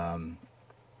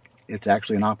it's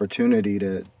actually an opportunity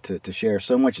to share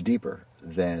so much deeper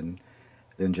than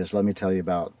just, let me tell you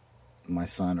about my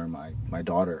son or my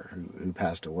daughter who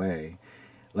passed away.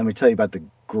 Let me tell you about the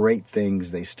great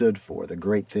things they stood for, the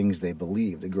great things they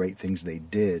believed, the great things they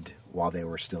did while they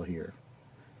were still here.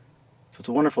 So it's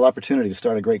a wonderful opportunity to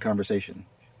start a great conversation.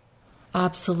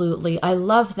 Absolutely. I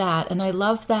love that. And I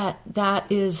love that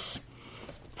is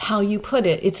how you put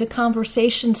it. It's a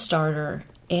conversation starter.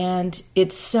 And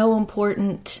it's so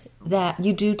important that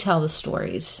you do tell the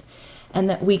stories and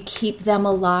that we keep them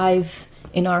alive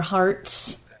in our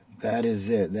hearts. That is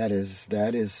it. That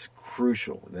is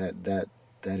crucial. That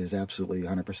is absolutely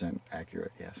 100%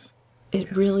 accurate. Yes.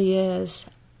 It really is.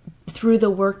 Through the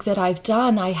work that I've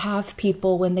done, I have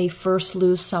people, when they first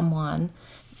lose someone,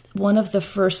 one of the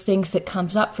first things that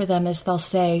comes up for them is they'll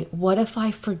say, what if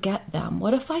I forget them?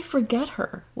 What if I forget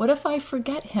her? What if I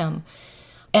forget him?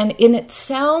 And it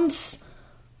sounds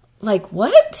like,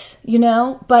 what? You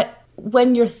know, but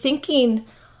when you're thinking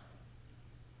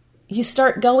you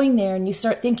start going there and you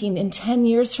start thinking, in 10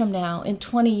 years from now, in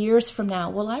 20 years from now,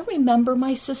 will I remember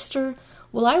my sister?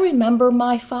 Will I remember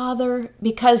my father?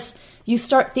 Because you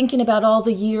start thinking about all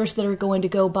the years that are going to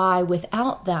go by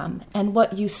without them. And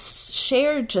what you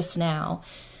shared just now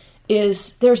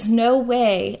is there's no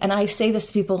way, and I say this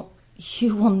to people,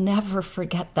 you will never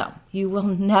forget them. You will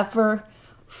never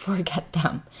forget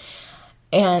them.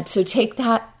 And so take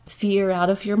that fear out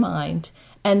of your mind.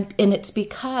 And it's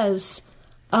because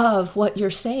of what you're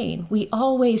saying. We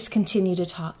always continue to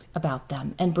talk about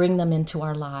them and bring them into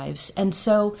our lives. And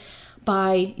so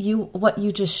by what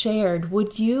you just shared,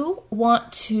 would you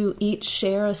want to each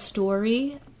share a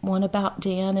story, one about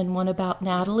Dan and one about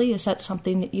Natalie? Is that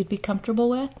something that you'd be comfortable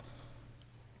with?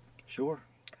 Sure.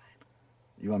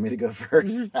 You want me to go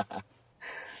first? I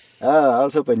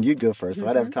was hoping you'd go first, so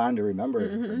I'd have time to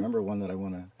remember one that I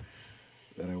want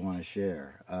to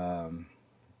share.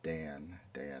 Dan.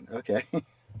 Okay.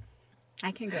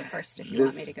 I can go first if you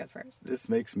want me to go first. This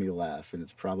makes me laugh, and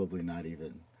it's probably not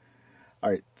even.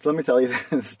 All right, so let me tell you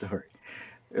the story.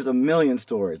 There's a million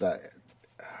stories. I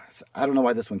don't know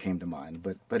why this one came to mind,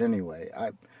 but anyway,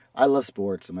 I love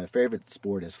sports, and my favorite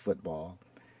sport is football,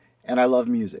 and I love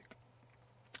music.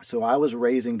 So I was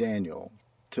raising Daniel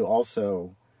to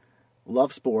also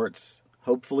love sports,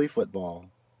 hopefully football,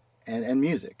 and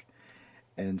music.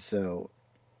 And so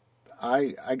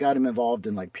I got him involved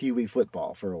in like Pee Wee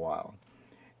football for a while.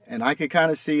 And I could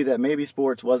kind of see that maybe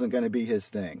sports wasn't going to be his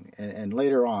thing. And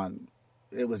later on,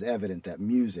 it was evident that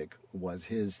music was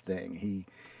his thing. He,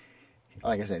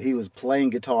 like I said, he was playing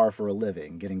guitar for a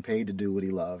living, getting paid to do what he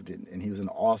loved, and he was an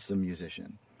awesome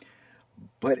musician.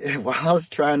 But while I was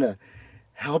trying to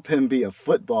help him be a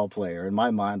football player, in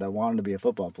my mind, I wanted to be a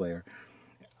football player,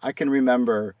 I can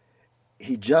remember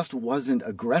he just wasn't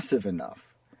aggressive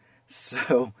enough.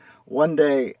 So one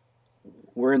day,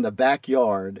 we're in the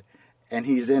backyard, and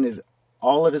he's in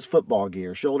all of his football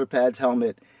gear, shoulder pads,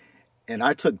 helmet, and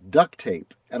I took duct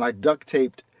tape, and I duct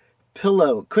taped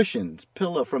pillow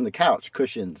from the couch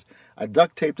cushions. I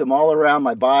duct taped them all around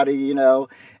my body, and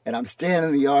I'm standing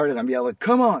in the yard, and I'm yelling,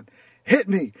 "Come on, hit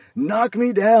me, knock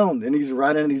me down." And he's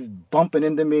running, and he's bumping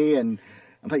into me, and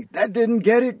I'm like, "That didn't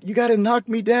get it, you got to knock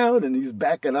me down." And he's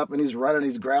backing up, and he's running,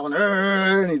 he's growling,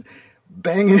 and he's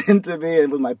banging into me,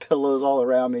 and with my pillows all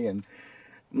around me, and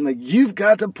I'm like, "You've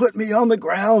got to put me on the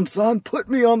ground, son. Put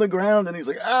me on the ground." And he's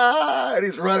like, "Ah!" And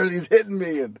he's running, he's hitting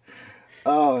me. And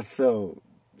so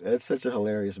it's such a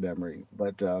hilarious memory.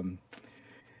 But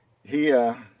he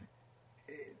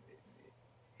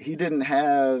didn't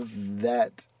have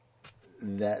that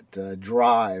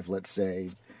drive, let's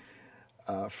say,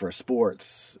 for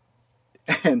sports.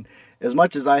 And as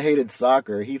much as I hated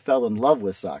soccer, he fell in love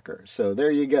with soccer. So there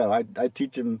you go. I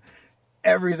teach him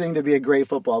everything to be a great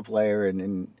football player,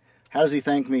 and how does he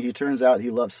thank me? He turns out he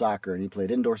loved soccer, and he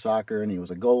played indoor soccer, and he was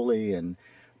a goalie,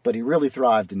 but he really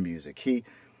thrived in music.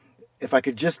 If I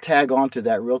could just tag on to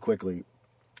that real quickly,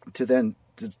 to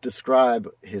describe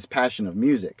his passion of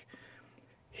music,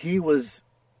 he was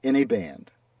in a band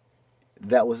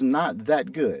that was not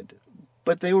that good,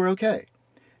 but they were okay.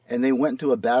 And they went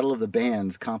to a Battle of the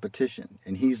Bands competition,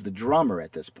 and he's the drummer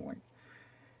at this point.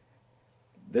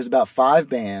 There's about 5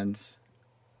 bands.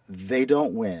 They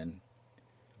don't win,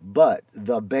 but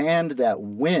the band that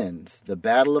wins the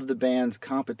Battle of the Bands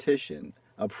competition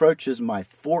approaches my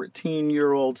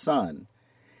 14-year-old son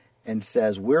and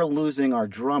says, "We're losing our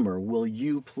drummer. Will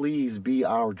you please be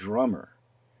our drummer?"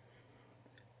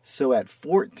 So at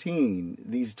 14,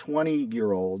 these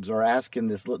 20-year-olds are asking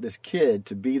this kid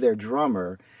to be their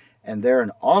drummer, and they're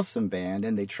an awesome band,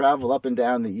 and they travel up and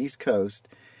down the East Coast.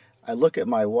 I look at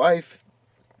my wife,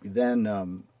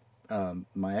 then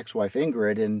my ex-wife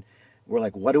Ingrid, and we're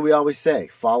like, what do we always say?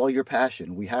 Follow your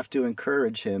passion. We have to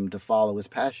encourage him to follow his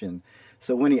passion.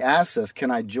 So when he asks us,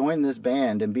 can I join this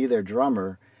band and be their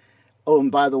drummer? Oh, and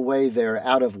by the way, they're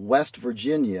out of West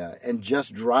Virginia, and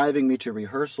just driving me to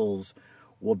rehearsals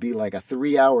will be like a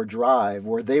 3-hour drive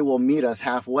where they will meet us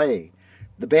halfway.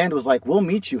 The band was like, we'll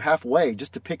meet you halfway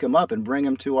just to pick him up and bring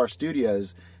him to our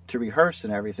studios to rehearse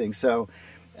and everything. So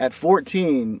at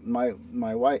 14, my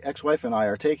ex-wife and I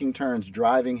are taking turns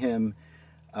driving him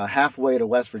halfway to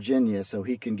West Virginia so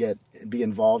he can be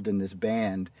involved in this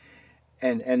band.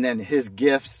 And then his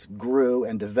gifts grew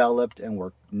and developed and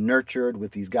were nurtured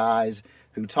with these guys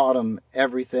who taught him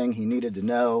everything he needed to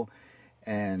know.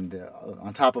 And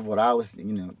on top of what I was,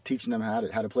 teaching him how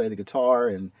to play the guitar.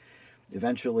 And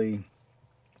eventually,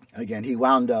 again, he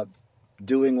wound up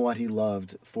doing what he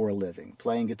loved for a living,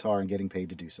 playing guitar and getting paid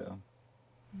to do so.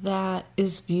 That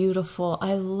is beautiful.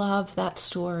 I love that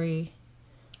story.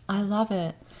 I love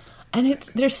it. And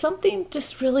there's something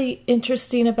just really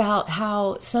interesting about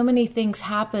how so many things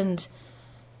happened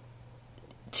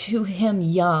to him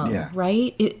young,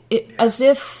 right? As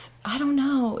if, I don't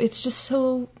know, it's just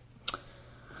so,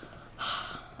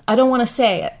 I don't want to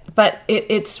say it, but it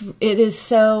is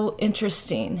so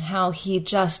interesting how he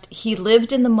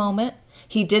lived in the moment.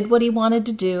 He did what he wanted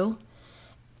to do.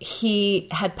 He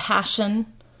had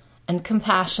passion and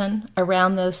compassion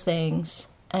around those things.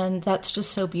 And that's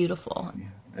just so beautiful. Yeah.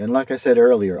 And like I said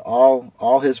earlier,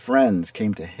 all his friends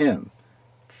came to him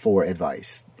for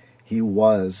advice. He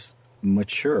was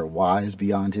mature, wise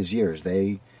beyond his years.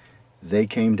 They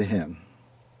came to him.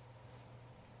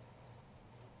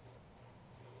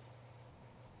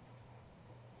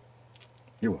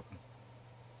 You're welcome.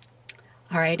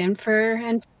 All right, and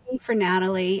for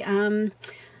Natalie,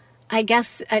 I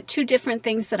guess two different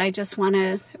things that I just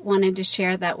wanted to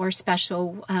share that were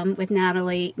special with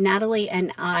Natalie. Natalie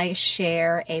and I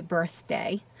share a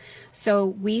birthday. So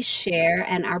we share,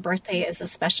 and our birthday is a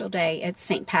special day. It's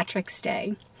St. Patrick's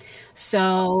Day.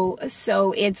 So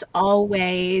it's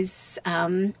always,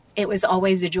 it was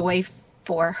always a joy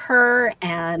for her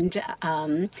and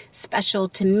special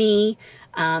to me.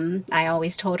 I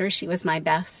always told her she was my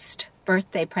best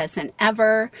birthday present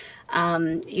ever.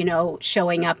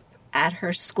 Showing up at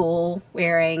her school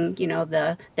wearing,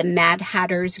 the Mad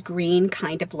Hatter's green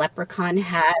kind of leprechaun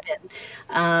hat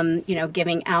and,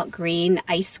 giving out green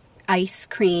ice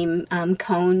cream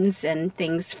cones and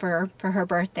things for her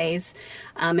birthdays.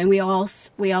 And we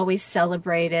always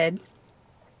celebrated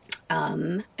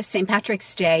St.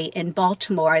 Patrick's Day in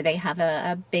Baltimore. They have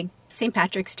a big St.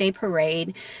 Patrick's Day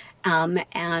parade.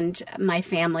 And my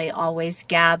family always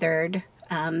gathered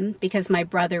because my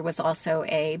brother was also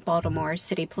a Baltimore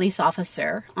City police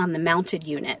officer on the mounted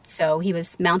unit. So he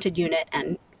was mounted unit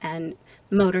and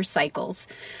motorcycles,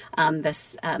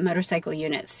 this motorcycle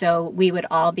unit. So we would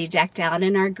all be decked out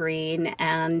in our green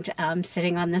and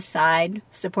sitting on the side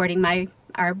supporting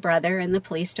our brother in the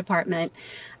police department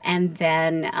and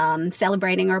then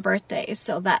celebrating our birthdays.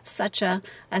 So that's such a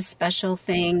special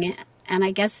thing. And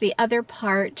I guess the other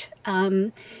part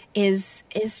is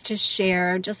to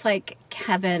share, just like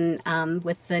Kevin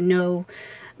with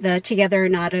the Together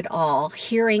Not at All,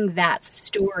 hearing that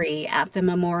story at the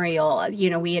memorial.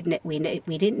 We had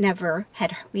never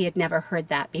heard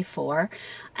that before,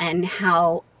 and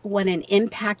what an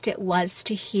impact it was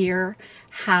to hear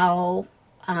how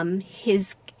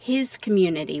his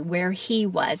community, where he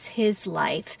was, his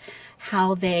life,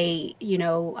 how they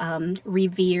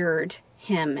revered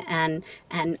him and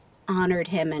honored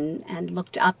him and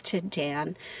looked up to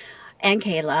Dan and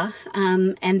Kayla.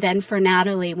 And then for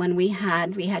Natalie, when we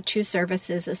had two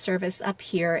services, a service up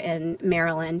here in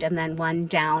Maryland and then one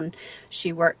down.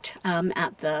 She worked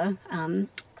at the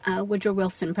Woodrow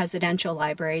Wilson Presidential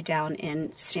Library down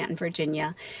in Stanton,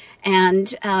 Virginia.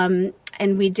 And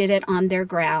we did it on their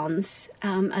grounds,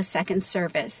 a second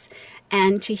service.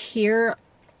 And to hear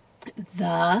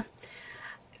the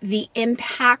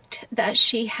impact that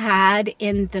she had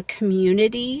in the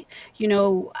community,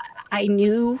 I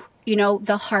knew,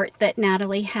 the heart that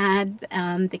Natalie had,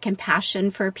 the compassion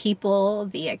for people,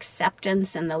 the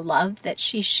acceptance and the love that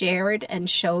she shared and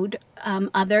showed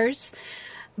others.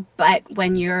 But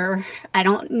I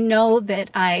don't know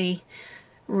that I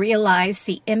realized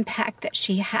the impact that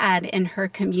she had in her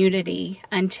community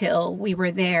until we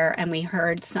were there and we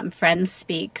heard some friends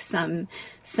speak, some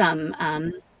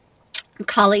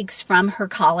colleagues from her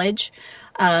college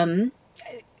come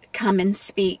and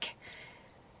speak.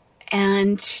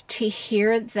 And to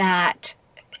hear that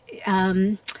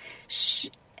and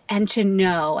to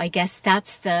know, I guess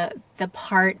that's the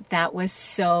part that was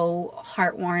so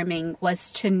heartwarming, was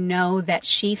to know that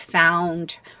she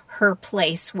found her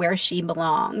place where she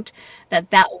belonged,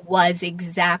 that was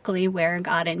exactly where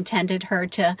God intended her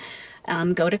to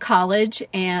go to college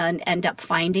and end up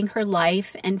finding her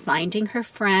life and finding her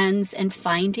friends and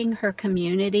finding her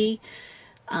community,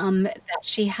 that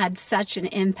she had such an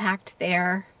impact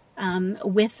there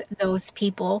with those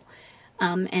people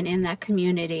and in that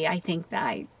community. I think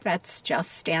that's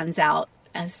just stands out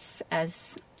as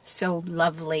so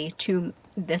lovely to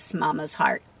this mama's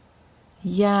heart.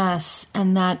 Yes,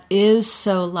 and that is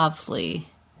so lovely.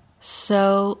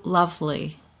 So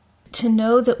lovely. To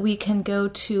know that we can go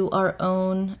to our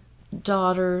own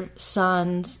daughter,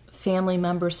 son's, family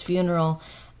member's funeral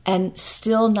and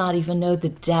still not even know the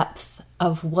depth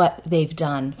of what they've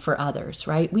done for others,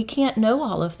 right? We can't know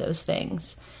all of those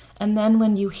things. And then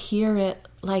when you hear it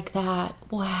like that,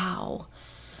 wow.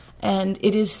 And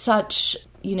it is such,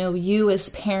 you as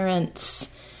parents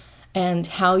and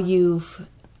how you've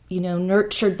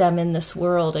nurtured them in this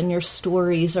world, and your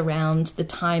stories around the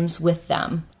times with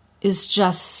them is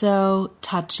just so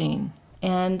touching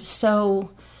and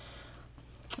so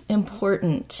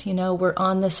important. We're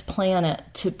on this planet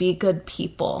to be good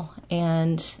people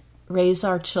and raise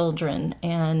our children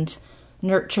and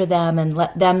nurture them and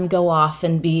let them go off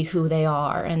and be who they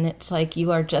are. And it's like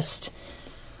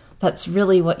that's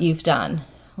really what you've done,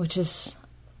 which is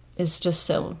just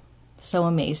so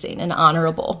amazing and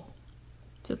honorable.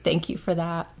 So thank you for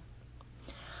that.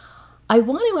 I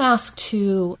want to ask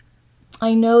too,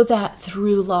 I know that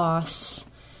through loss,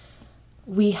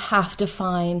 we have to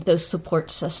find those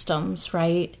support systems,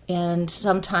 right? And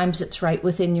sometimes it's right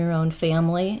within your own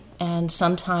family, and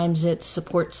sometimes it's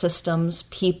support systems,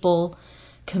 people,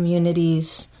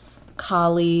 communities,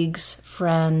 colleagues,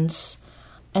 friends,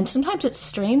 and sometimes it's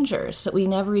strangers that we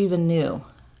never even knew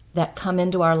that come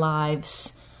into our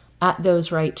lives at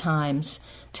those right times.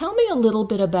 Tell me a little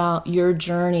bit about your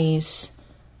journeys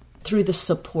through the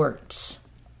support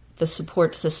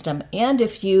system, and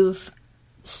if you've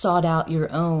sought out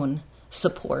your own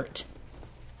support.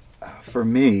 For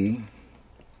me,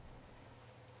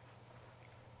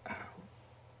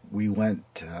 we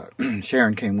went,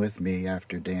 Sharon came with me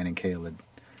after Dan and Kayla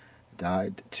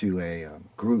died to a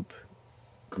group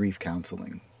grief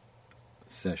counseling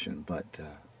session, but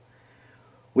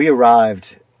we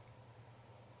arrived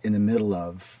in the middle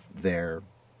of their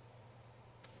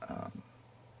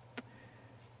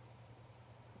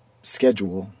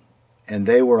schedule, and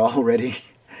they were already,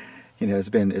 it's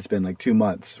been like 2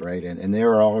 months, right? And they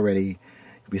were already,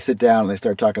 we sit down and they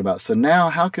start talking about, so now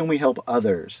how can we help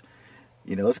others?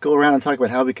 Let's go around and talk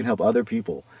about how we can help other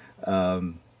people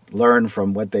learn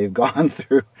from what they've gone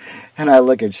through. And I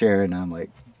look at Sharon and I'm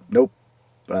like, nope,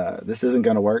 this isn't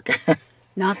going to work.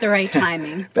 Not the right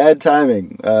timing. Bad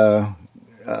timing.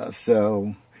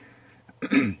 So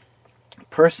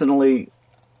personally,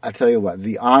 I tell you what,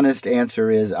 the honest answer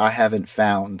is I haven't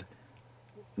found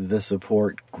the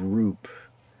support group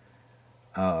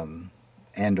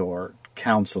and or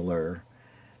counselor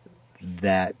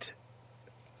that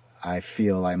I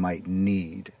feel I might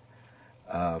need.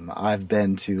 I've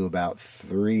been to about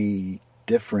 3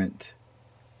 different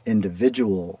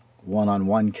individual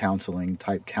one-on-one counseling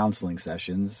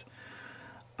sessions.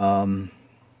 I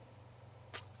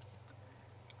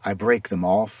break them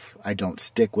off. I don't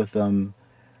stick with them.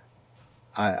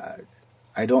 I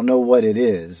don't know what it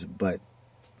is, but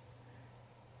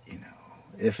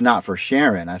if not for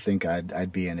Sharon, I think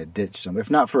I'd be in a ditch somewhere. If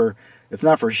not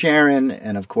for Sharon,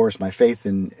 and of course my faith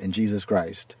in Jesus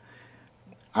Christ,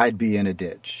 I'd be in a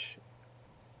ditch.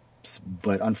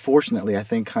 But unfortunately, I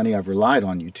think, honey, I've relied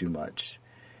on you too much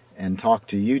and talked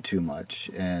to you too much,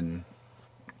 and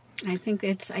I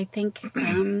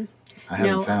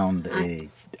haven't found a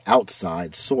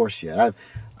outside source yet.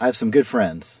 I have some good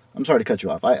friends. I'm sorry to cut you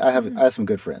off. I have some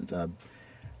good friends.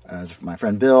 My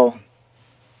friend Bill,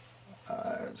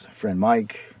 friend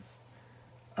Mike.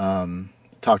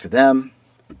 Talk to them.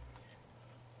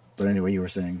 But anyway, you were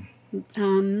saying.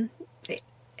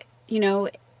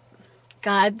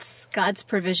 God's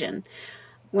provision.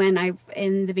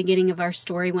 In the beginning of our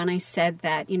story, when I said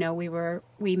that,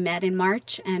 we met in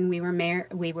March and we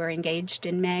were engaged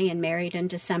in May and married in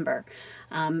December,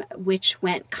 which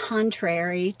went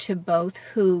contrary to both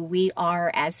who we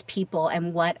are as people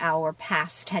and what our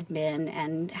past had been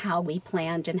and how we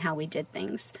planned and how we did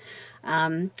things.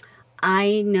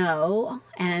 I know,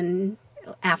 and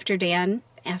after Dan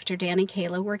and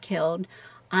Kayla were killed,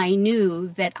 I knew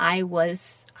that I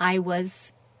was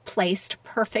placed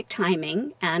perfect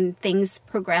timing, and things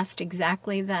progressed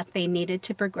exactly that they needed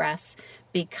to progress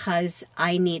because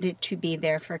I needed to be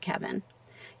there for Kevin.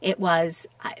 It was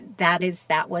that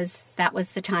was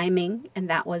the timing, and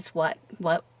that was what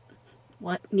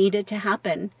needed to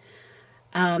happen.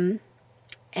 And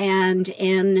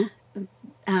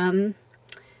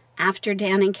after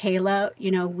Dan and Kayla,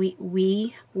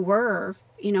 we're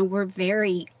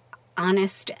very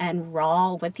honest and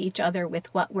raw with each other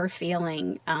with what we're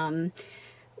feeling.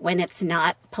 When it's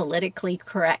not politically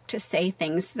correct to say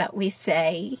things that we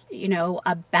say,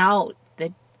 about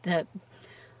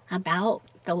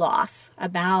the loss,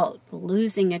 about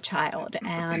losing a child,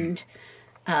 and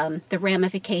the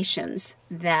ramifications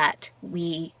that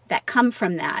come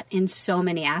from that in so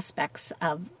many aspects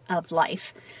of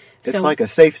life. It's like a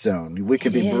safe zone. We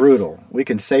can be brutal. We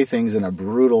can say things in a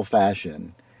brutal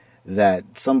fashion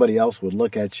that somebody else would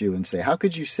look at you and say, how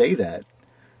could you say that?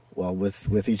 Well,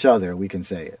 with each other, we can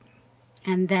say it.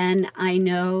 And then I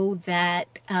know that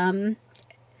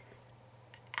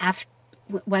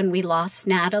when we lost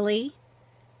Natalie,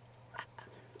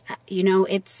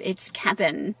 it's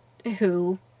Kevin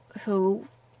who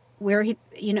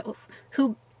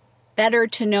better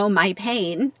to know my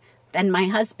pain than my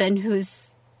husband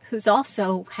who's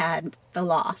also had the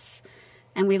loss.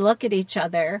 And we look at each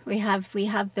other. We have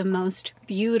the most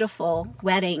beautiful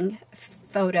wedding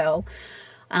photo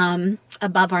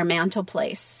above our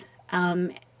mantelpiece.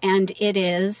 And it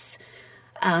is,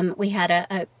 we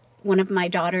had one of my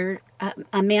daughter,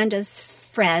 Amanda's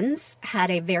friends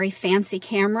had a very fancy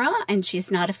camera, and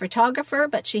she's not a photographer,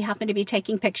 but she happened to be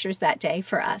taking pictures that day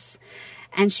for us.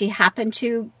 And she happened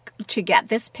to get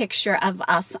this picture of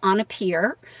us on a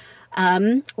pier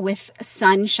with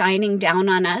sun shining down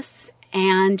on us.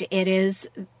 And it is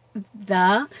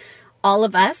all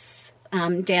of us.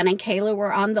 Dan and Kayla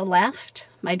were on the left.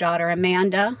 My daughter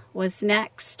Amanda was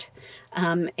next.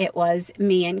 It was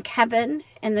me and Kevin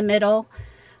in the middle.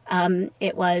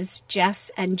 It was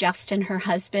Jess and Justin, her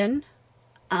husband,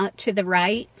 to the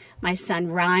right, my son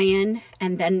Ryan,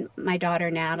 and then my daughter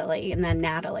Natalie, and then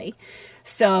Natalie.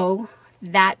 So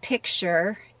that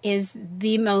picture is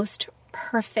the most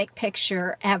perfect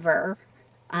picture ever.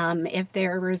 If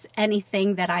there was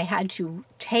anything that I had to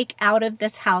take out of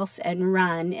this house and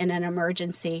run in an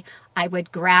emergency, I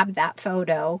would grab that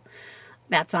photo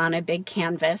that's on a big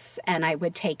canvas and I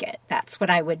would take it. That's what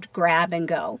I would grab and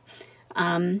go.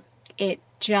 It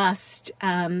just,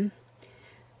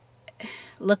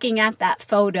 looking at that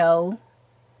photo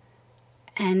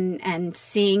and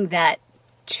seeing that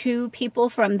 2 people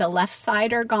from the left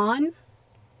side are gone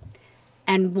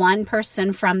and 1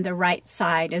 person from the right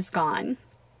side is gone.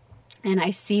 And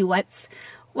I see what's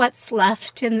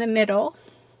left in the middle.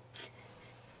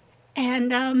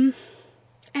 And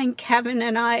Kevin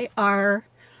and I are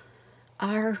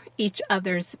each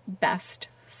other's best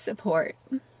support.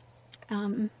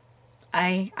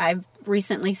 I've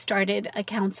recently started a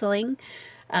counseling,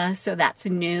 so that's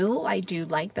new. I do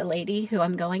like the lady who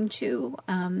I'm going to,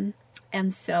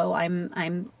 and so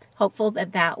I'm hopeful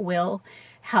that will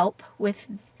help with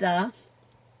the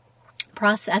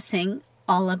processing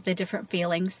all of the different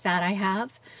feelings that I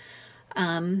have.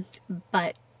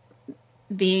 But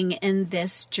being in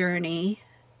this journey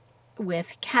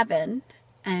with Kevin,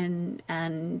 and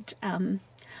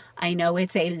I know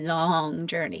it's a long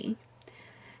journey,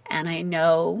 and I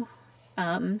know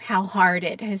how hard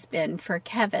it has been for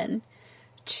Kevin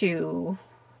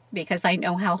because I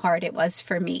know how hard it was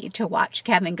for me to watch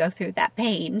Kevin go through that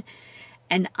pain,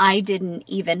 and I didn't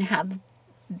even have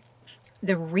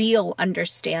the real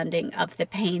understanding of the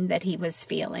pain that he was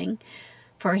feeling.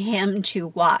 For him to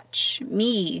watch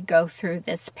me go through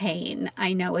this pain,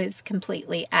 I know is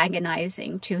completely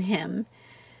agonizing to him.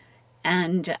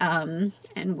 And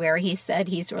where he said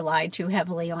he's relied too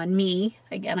heavily on me,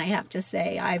 again, I have to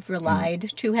say I've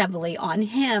relied too heavily on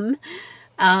him,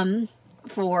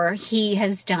 for he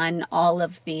has done all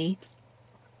of the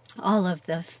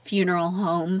funeral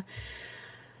home,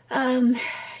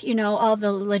 all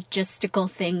the logistical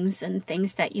things and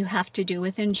things that you have to do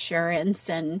with insurance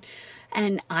and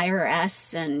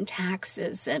IRS and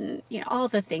taxes and, all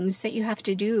the things that you have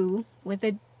to do with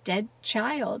a dead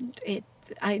child.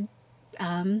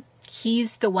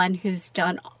 He's the one who's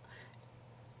done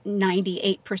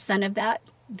 98% of that.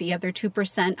 The other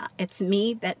 2%, it's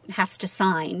me that has to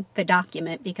sign the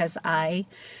document because I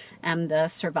am the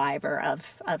survivor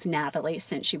of Natalie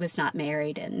since she was not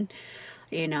married. And,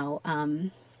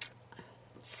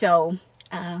 so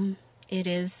it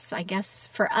is, I guess,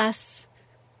 for us,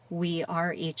 we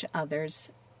are each other's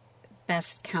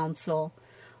best counsel,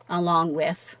 along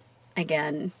with,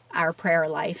 again, our prayer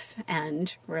life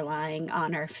and relying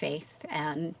on our faith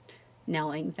and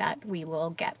knowing that we will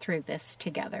get through this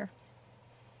together.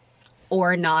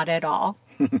 Or not at all.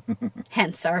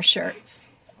 Hence our shirts.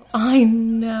 I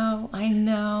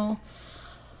know.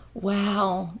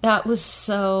 Wow, that was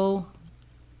so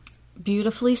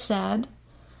beautifully said.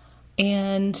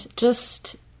 And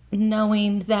just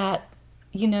knowing that,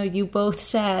 you both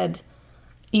said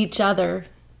each other,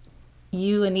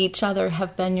 you and each other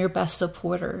have been your best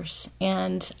supporters.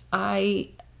 And I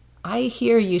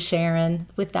hear you, Sharon,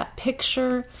 with that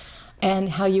picture and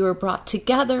how you were brought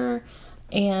together.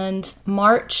 And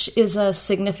March is a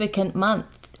significant month,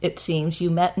 it seems. You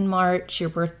met in March, your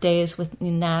birthday is with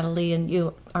Natalie, and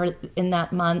you are in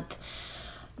that month.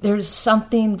 There's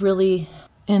something really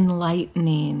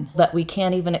enlightening that we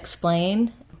can't even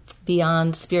explain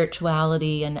beyond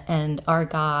spirituality and our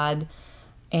God.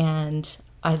 And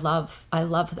I love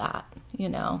that,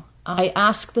 I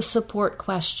ask the support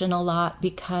question a lot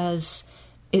because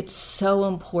it's so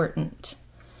important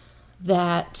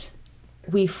that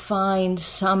we find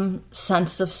some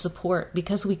sense of support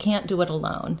because we can't do it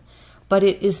alone. but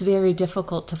it is very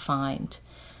difficult to find.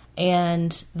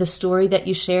 And the story that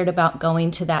you shared about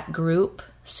going to that group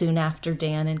soon after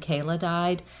Dan and Kayla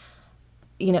died,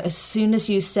 as soon as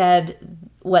you said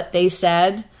what they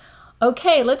said,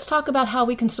 okay, let's talk about how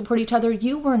we can support each other.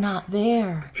 You were not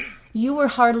there. You were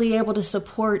hardly able to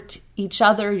support each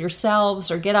other, yourselves,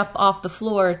 or get up off the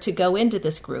floor to go into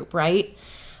this group, right?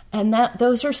 And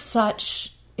those are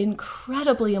such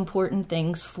incredibly important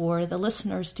things for the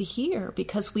listeners to hear,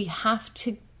 because we have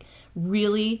to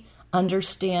really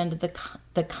understand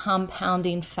the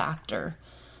compounding factor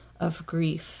of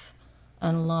grief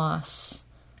and loss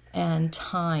and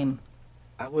time.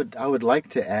 I would like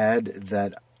to add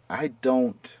that I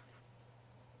don't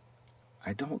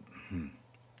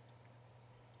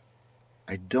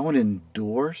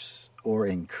endorse or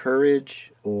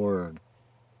encourage or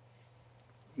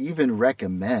even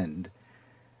recommend.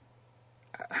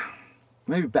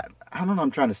 I don't know what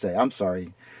I'm trying to say. I'm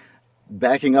sorry.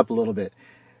 Backing up a little bit.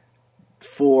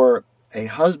 For a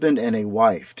husband and a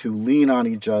wife to lean on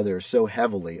each other so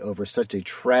heavily over such a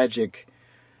tragic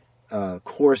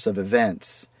course of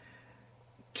events,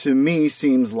 to me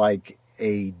seems like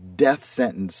a death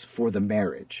sentence for the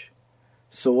marriage.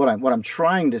 So what I'm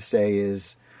trying to say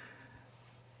is,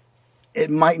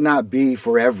 it might not be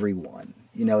for everyone.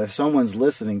 If someone's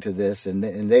listening to this and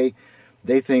they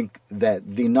think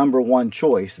that the number one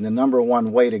choice and the number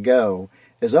one way to go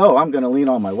is, I'm going to lean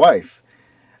on my wife,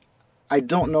 I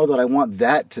don't know that I want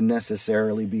that to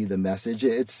necessarily be the message.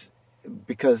 It's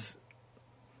because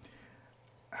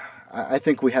I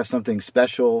think we have something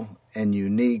special and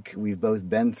unique. We've both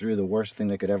been through the worst thing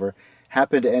that could ever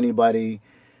happen to anybody.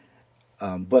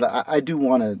 But I do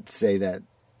want to say that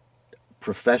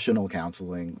professional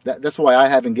counseling, that's why I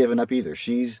haven't given up either.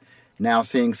 She's now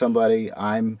seeing somebody.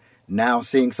 I'm now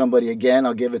seeing somebody again.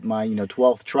 I'll give it my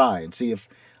 12th try and see if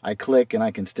I click and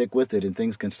I can stick with it and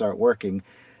things can start working.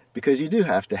 Because you do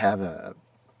have to have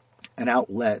an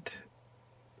outlet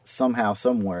somehow,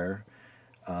 somewhere.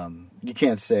 You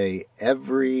can't say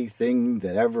everything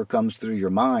that ever comes through your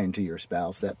mind to your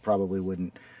spouse. That probably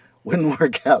wouldn't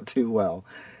work out too well.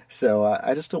 So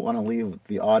I just don't want to leave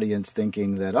the audience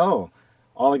thinking that, all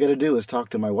I got to do is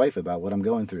talk to my wife about what I'm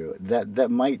going through. That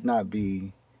might not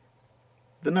be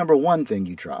the number one thing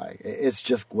you try. It's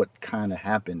just what kind of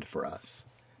happened for us.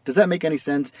 Does that make any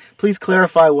sense? Please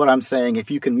clarify what I'm saying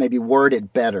if you can maybe word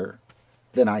it better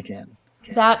than I can.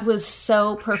 That was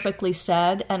so perfectly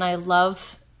said, and I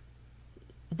love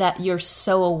that you're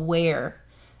so aware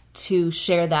to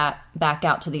share that back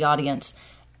out to the audience.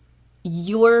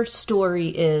 Your story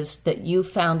is that you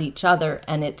found each other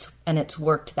and it's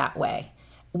worked that way.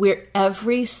 Where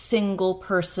every single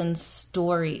person's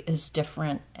story is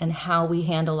different, and how we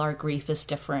handle our grief is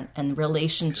different, and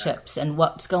relationships and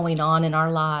what's going on in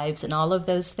our lives and all of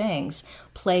those things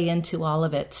play into all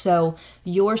of it. So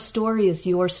your story is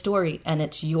your story, and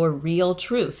it's your real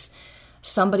truth.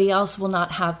 Somebody else will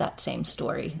not have that same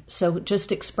story. So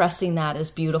just expressing that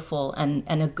is beautiful and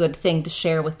a good thing to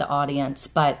share with the audience.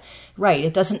 But right,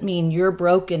 it doesn't mean you're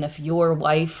broken if your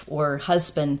wife or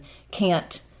husband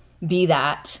can't be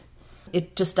that.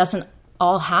 It just doesn't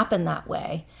all happen that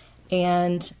way.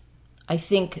 And I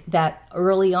think that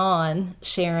early on,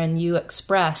 Sharon, you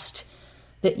expressed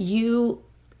that you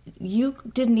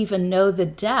didn't even know the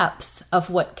depth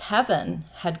of what Kevin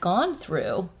had gone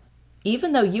through.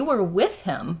 Even though you were with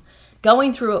him,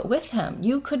 going through it with him,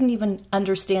 you couldn't even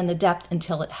understand the depth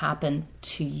until it happened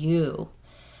to you,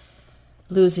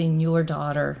 losing your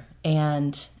daughter.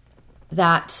 And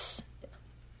that's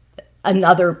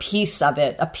another piece of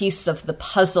it, a piece of the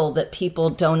puzzle that people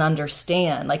don't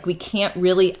understand. Like, we can't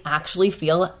really actually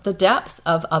feel the depth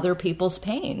of other people's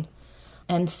pain.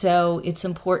 And so it's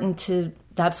important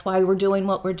that's why we're doing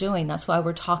what we're doing. That's why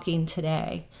we're talking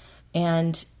today.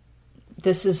 And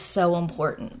this is so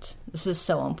important. This is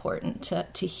so important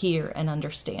to hear and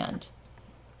understand.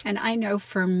 And I know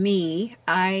for me,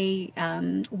 I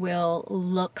will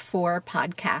look for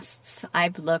podcasts.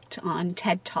 I've looked on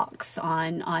TED Talks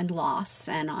on loss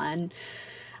and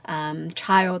on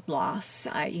child loss.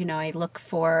 I look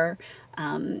for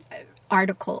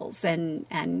articles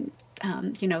and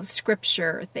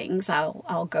scripture things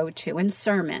I'll go to, and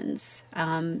sermons.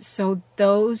 So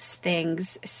those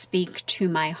things speak to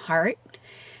my heart.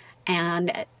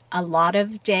 And a lot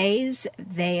of days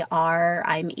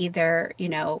I'm either,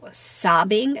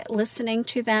 sobbing listening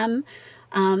to them,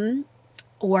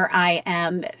 or I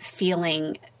am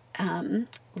feeling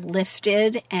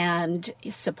lifted and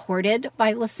supported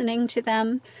by listening to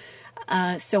them.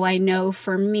 So I know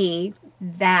for me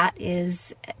that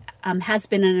has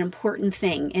been an important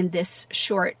thing in this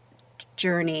short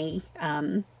journey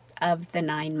of the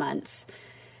 9 months.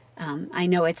 I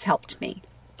know it's helped me.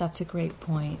 That's a great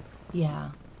point.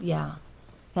 Yeah.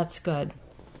 That's good.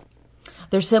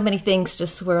 There's so many things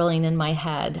just swirling in my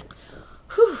head.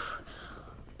 Whew.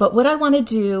 But what I want to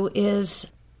do is,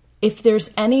 if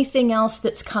there's anything else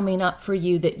that's coming up for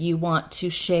you that you want to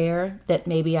share that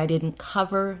maybe I didn't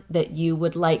cover that you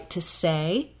would like to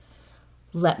say,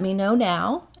 let me know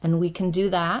now and we can do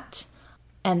that.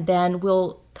 And then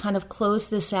we'll kind of close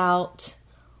this out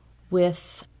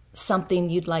with something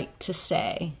you'd like to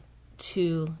say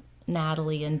to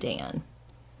Natalie and Dan.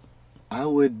 I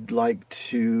would like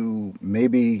to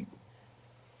maybe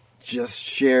just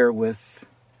share with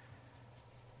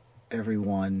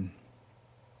everyone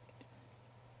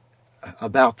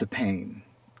about the pain.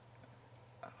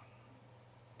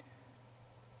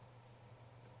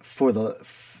 For the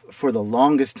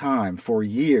longest time, for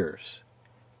years,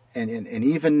 and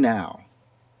even now,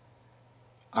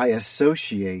 I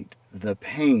associate the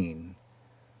pain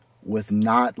with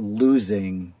not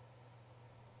losing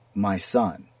my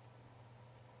son.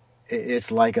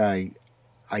 It's like I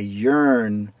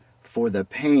yearn for the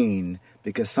pain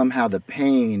because somehow the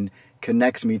pain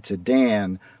connects me to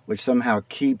Dan, which somehow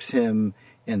keeps him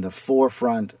in the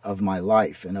forefront of my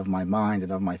life and of my mind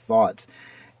and of my thoughts.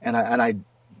 And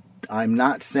I'm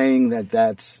not saying that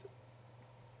that's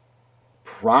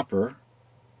proper.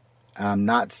 I'm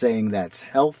not saying that's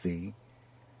healthy.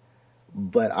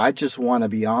 But I just want to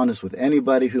be honest with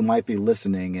anybody who might be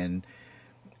listening, and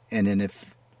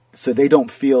if so they don't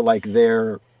feel like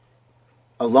they're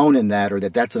alone in that, or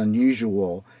that that's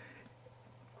unusual.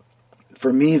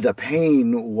 For me, the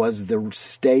pain was the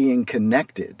staying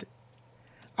connected.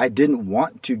 I didn't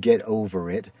want to get over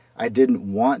it. I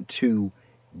didn't want to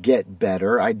get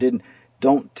better.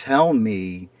 Don't tell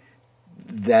me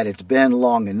that it's been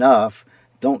long enough.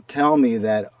 Don't tell me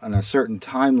that on a certain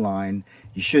timeline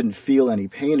you shouldn't feel any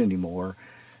pain anymore,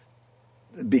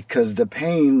 because the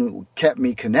pain kept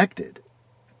me connected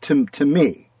to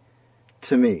me.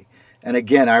 And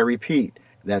again, I repeat,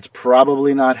 that's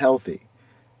probably not healthy.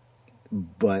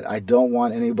 But I don't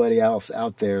want anybody else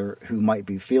out there who might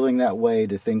be feeling that way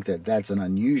to think that that's an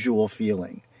unusual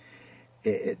feeling.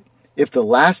 If the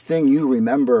last thing you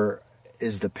remember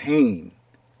is the pain,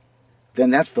 then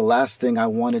that's the last thing I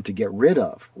wanted to get rid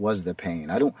of, was the pain.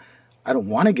 I don't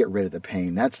want to get rid of the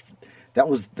pain. That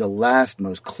was the last,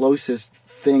 most closest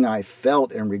thing I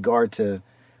felt in regard to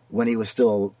when he was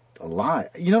still alive.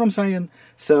 You know what I'm saying?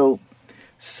 So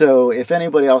if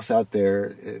anybody else out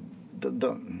there,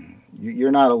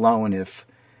 you're not alone if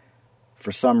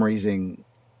for some reason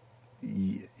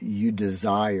you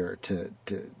desire to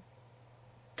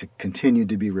continue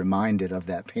to be reminded of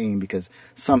that pain, because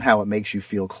somehow it makes you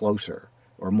feel closer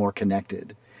or more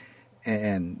connected.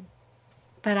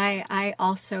 But I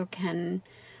also can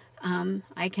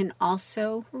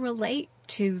also relate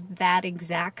to that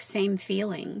exact same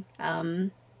feeling,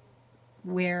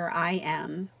 where I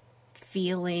am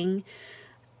feeling.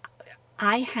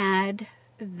 We had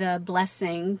the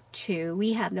blessing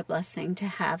to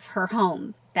have her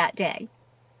home that day.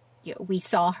 We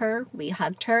saw her, we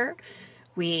hugged her,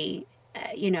 we,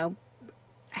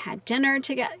 had dinner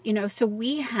together, so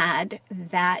we had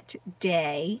that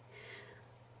day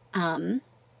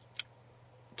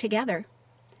together.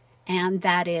 And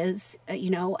that is,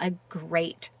 a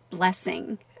great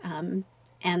blessing.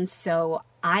 And so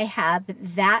I have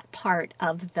that part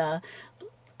of the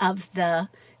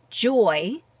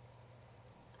joy,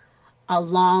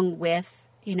 along with,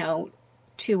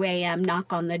 2 a.m.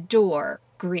 knock on the door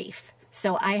grief.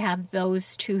 So I have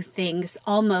those two things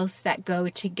almost that go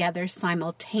together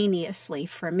simultaneously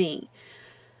for me.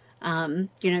 Dan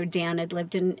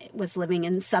was living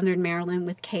in Southern Maryland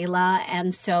with Kayla.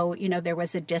 And so, there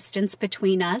was a distance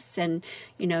between us and,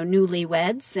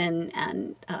 newlyweds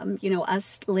and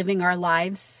us living our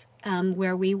lives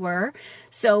where we were.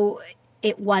 So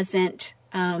it wasn't,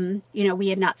 we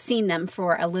had not seen them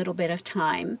for a little bit of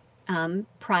time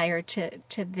prior to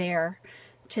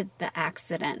the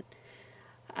accident.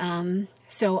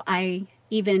 So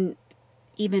even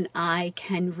I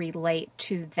can relate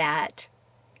to that,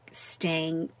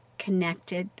 staying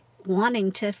connected,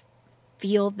 wanting to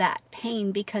feel that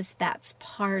pain, because that's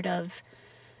part of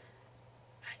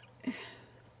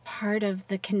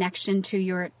the connection to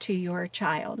your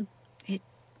child.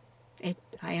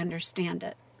 I understand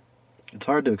it. It's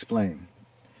hard to explain.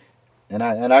 And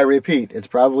I repeat, it's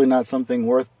probably not something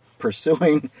worth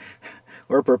pursuing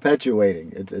or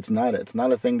perpetuating. It's not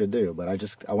a thing to do, but I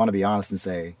want to be honest and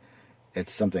say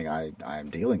it's something I'm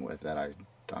dealing with, that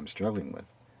I'm struggling with.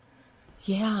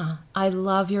 Yeah, I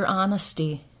love your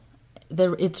honesty.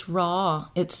 it's raw,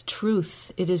 it's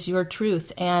truth, it is your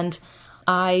truth. And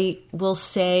I will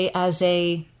say, as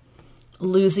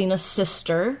losing a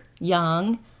sister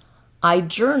young, I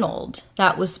journaled.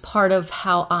 That was part of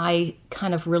how I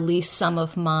kind of released some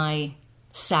of my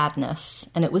sadness.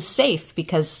 And it was safe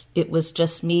because it was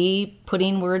just me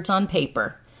putting words on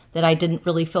paper that I didn't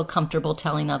really feel comfortable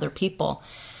telling other people.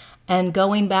 And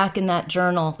going back in that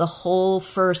journal, the whole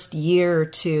first year or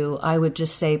two, I would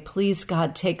just say, please,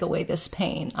 God, take away this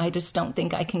pain. I just don't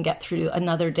think I can get through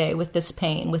another day with this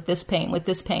pain, with this pain, with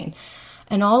this pain.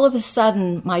 And all of a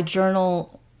sudden, my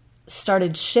journal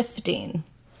started shifting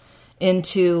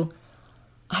into,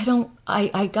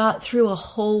 I got through a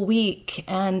whole week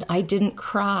and I didn't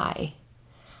cry.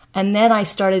 And then I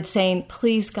started saying,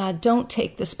 please, God, don't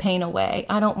take this pain away.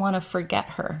 I don't want to forget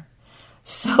her.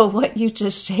 So what you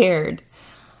just shared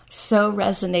so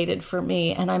resonated for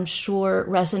me, and I'm sure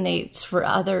resonates for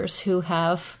others who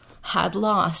have had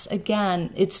loss.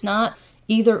 Again, it's not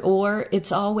either or,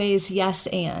 it's always yes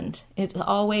and. It's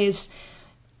always,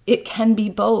 it can be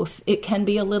both. It can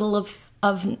be a little of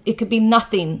it could be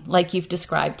nothing like you've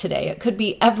described today. It could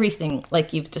be everything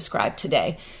like you've described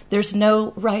today. There's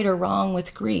no right or wrong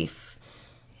with grief,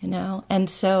 And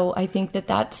so I think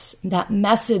that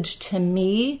message to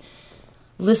me,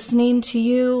 listening to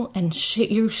you and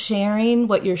you sharing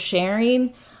what you're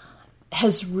sharing,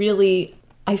 has really,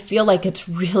 I feel like it's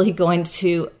really going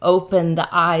to open the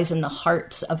eyes and the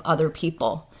hearts of other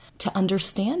people to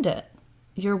understand it.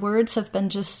 Your words have been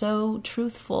just so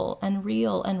truthful and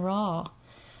real and raw.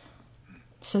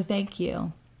 So thank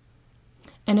you.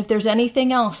 And if there's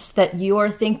anything else that you're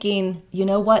thinking, you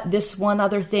know what, this one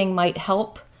other thing might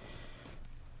help,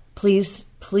 please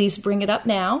bring it up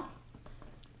now.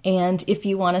 And if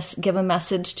you want to give a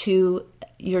message to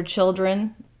your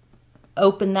children,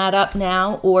 open that up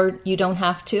now, or you don't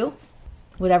have to,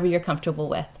 whatever you're comfortable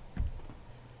with.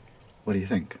 What do you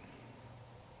think?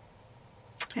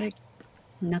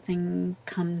 Nothing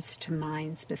comes to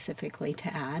mind specifically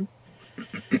to add.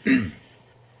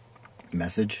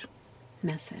 Message?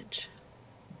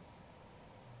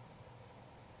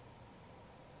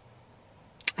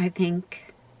 I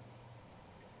think...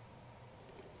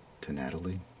 To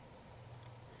Natalie?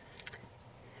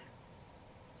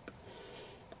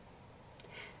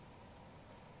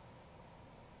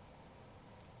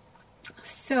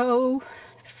 So,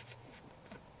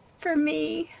 for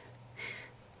me,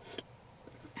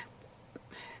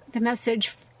 the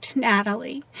message to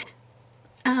Natalie,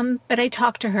 but I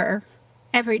talk to her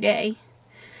every day.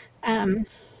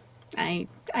 I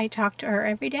talk to her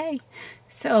every day,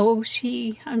 so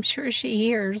I'm sure she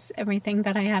hears everything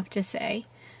that I have to say.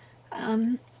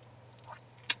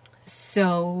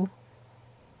 So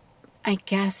I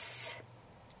guess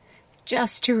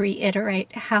just to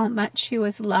reiterate how much she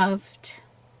was loved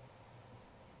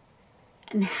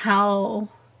and how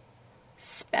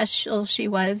special she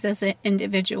was as an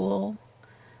individual,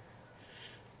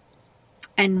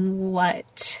 and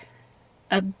what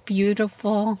a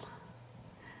beautiful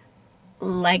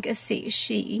legacy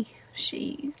she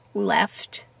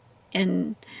left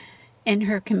in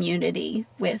her community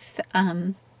with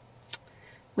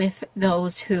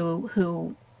those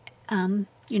who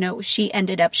she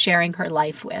ended up sharing her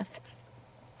life with,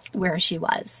 where she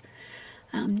was.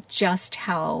 Just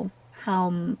how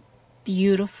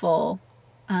beautiful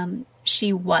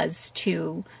she was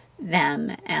to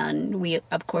them, and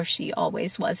of course she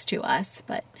always was to us,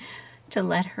 but to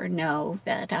let her know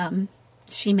that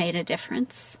she made a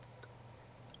difference.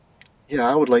 Yeah,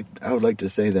 I would like to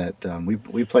say that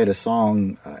we played a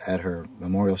song at her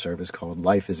memorial service called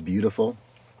 "Life is Beautiful,"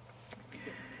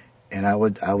 and I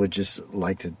would just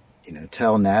like to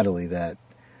tell Natalie that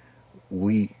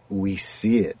we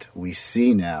see it. We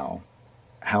see now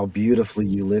how beautifully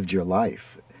you lived your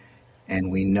life,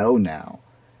 and we know now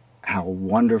how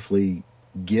wonderfully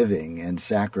giving and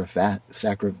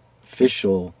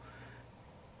sacrificial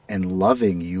and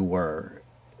loving you were.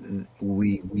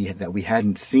 We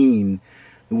hadn't seen.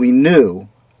 We knew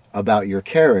about your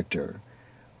character,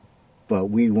 but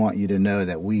we want you to know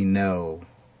that we know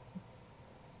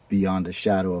beyond a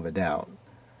shadow of a doubt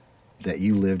that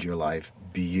you lived your life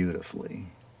beautifully,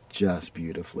 just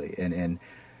beautifully, and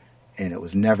it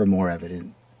was never more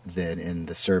evident than in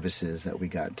the services that we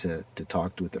got to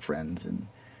talk with the friends and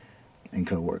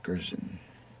coworkers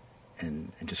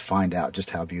and just find out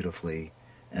just how beautifully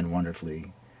and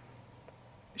wonderfully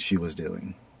she was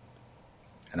doing.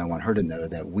 And I want her to know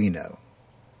that we know.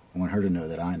 I want her to know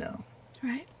that I know.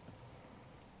 Right.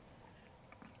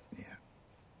 Yeah.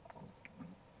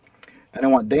 And I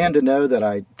want Dan to know that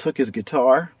I took his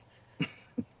guitar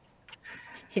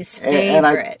His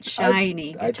favorite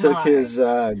shiny guitar. I took his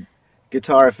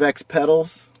guitar effects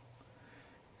pedals,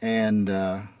 and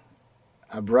I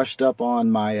brushed up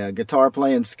on my guitar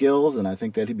playing skills, and I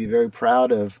think that he'd be very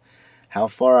proud of how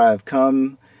far I've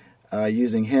come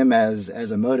using him as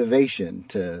a motivation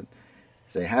to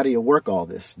say, how do you work all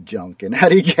this junk, and how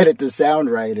do you get it to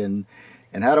sound right, and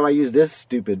how do I use this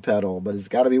stupid pedal, but it's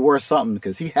got to be worth something,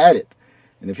 because he had it,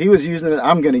 and if he was using it,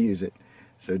 I'm going to use it.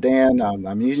 So Dan,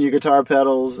 I'm using your guitar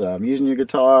pedals, I'm using your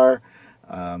guitar,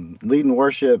 leading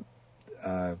worship,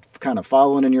 kind of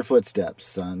following in your footsteps,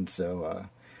 son. So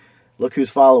look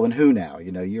who's following who now.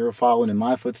 You know, you're following in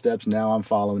my footsteps, now I'm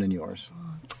following in yours.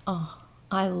 Oh,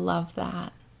 I love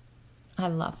that. I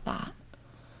love that.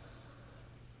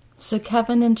 So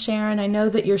Kevin and Sharon, I know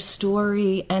that your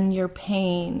story and your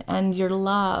pain and your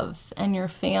love and your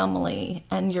family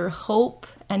and your hope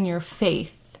and your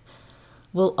faith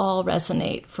will all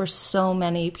resonate for so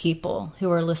many people who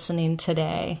are listening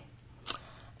today.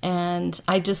 And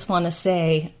I just want to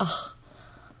say,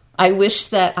 I wish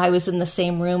that I was in the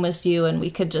same room as you and we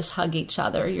could just hug each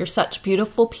other. You're such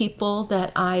beautiful people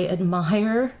that I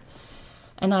admire,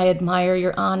 and I admire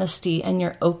your honesty and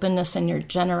your openness and your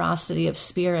generosity of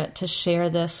spirit to share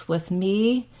this with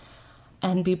me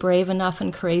and be brave enough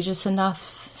and courageous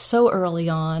enough so early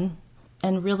on.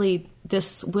 And really,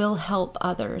 this will help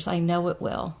others. I know it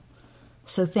will.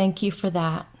 So thank you for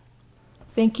that.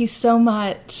 Thank you so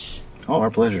much. Oh, our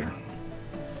pleasure.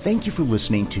 Thank you for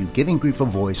listening to Giving Grief a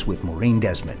Voice with Maureen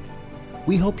Desmond.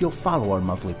 We hope you'll follow our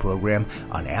monthly program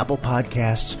on Apple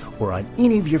Podcasts or on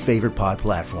any of your favorite pod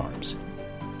platforms.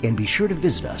 And be sure to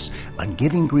visit us on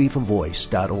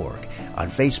givinggriefavoice.org, on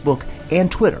Facebook and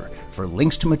Twitter for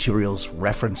links to materials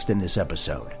referenced in this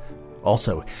episode.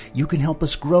 Also, you can help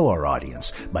us grow our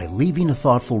audience by leaving a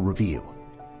thoughtful review.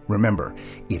 Remember,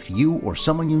 if you or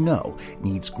someone you know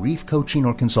needs grief coaching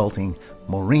or consulting,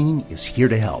 Maureen is here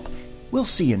to help. We'll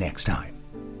see you next time.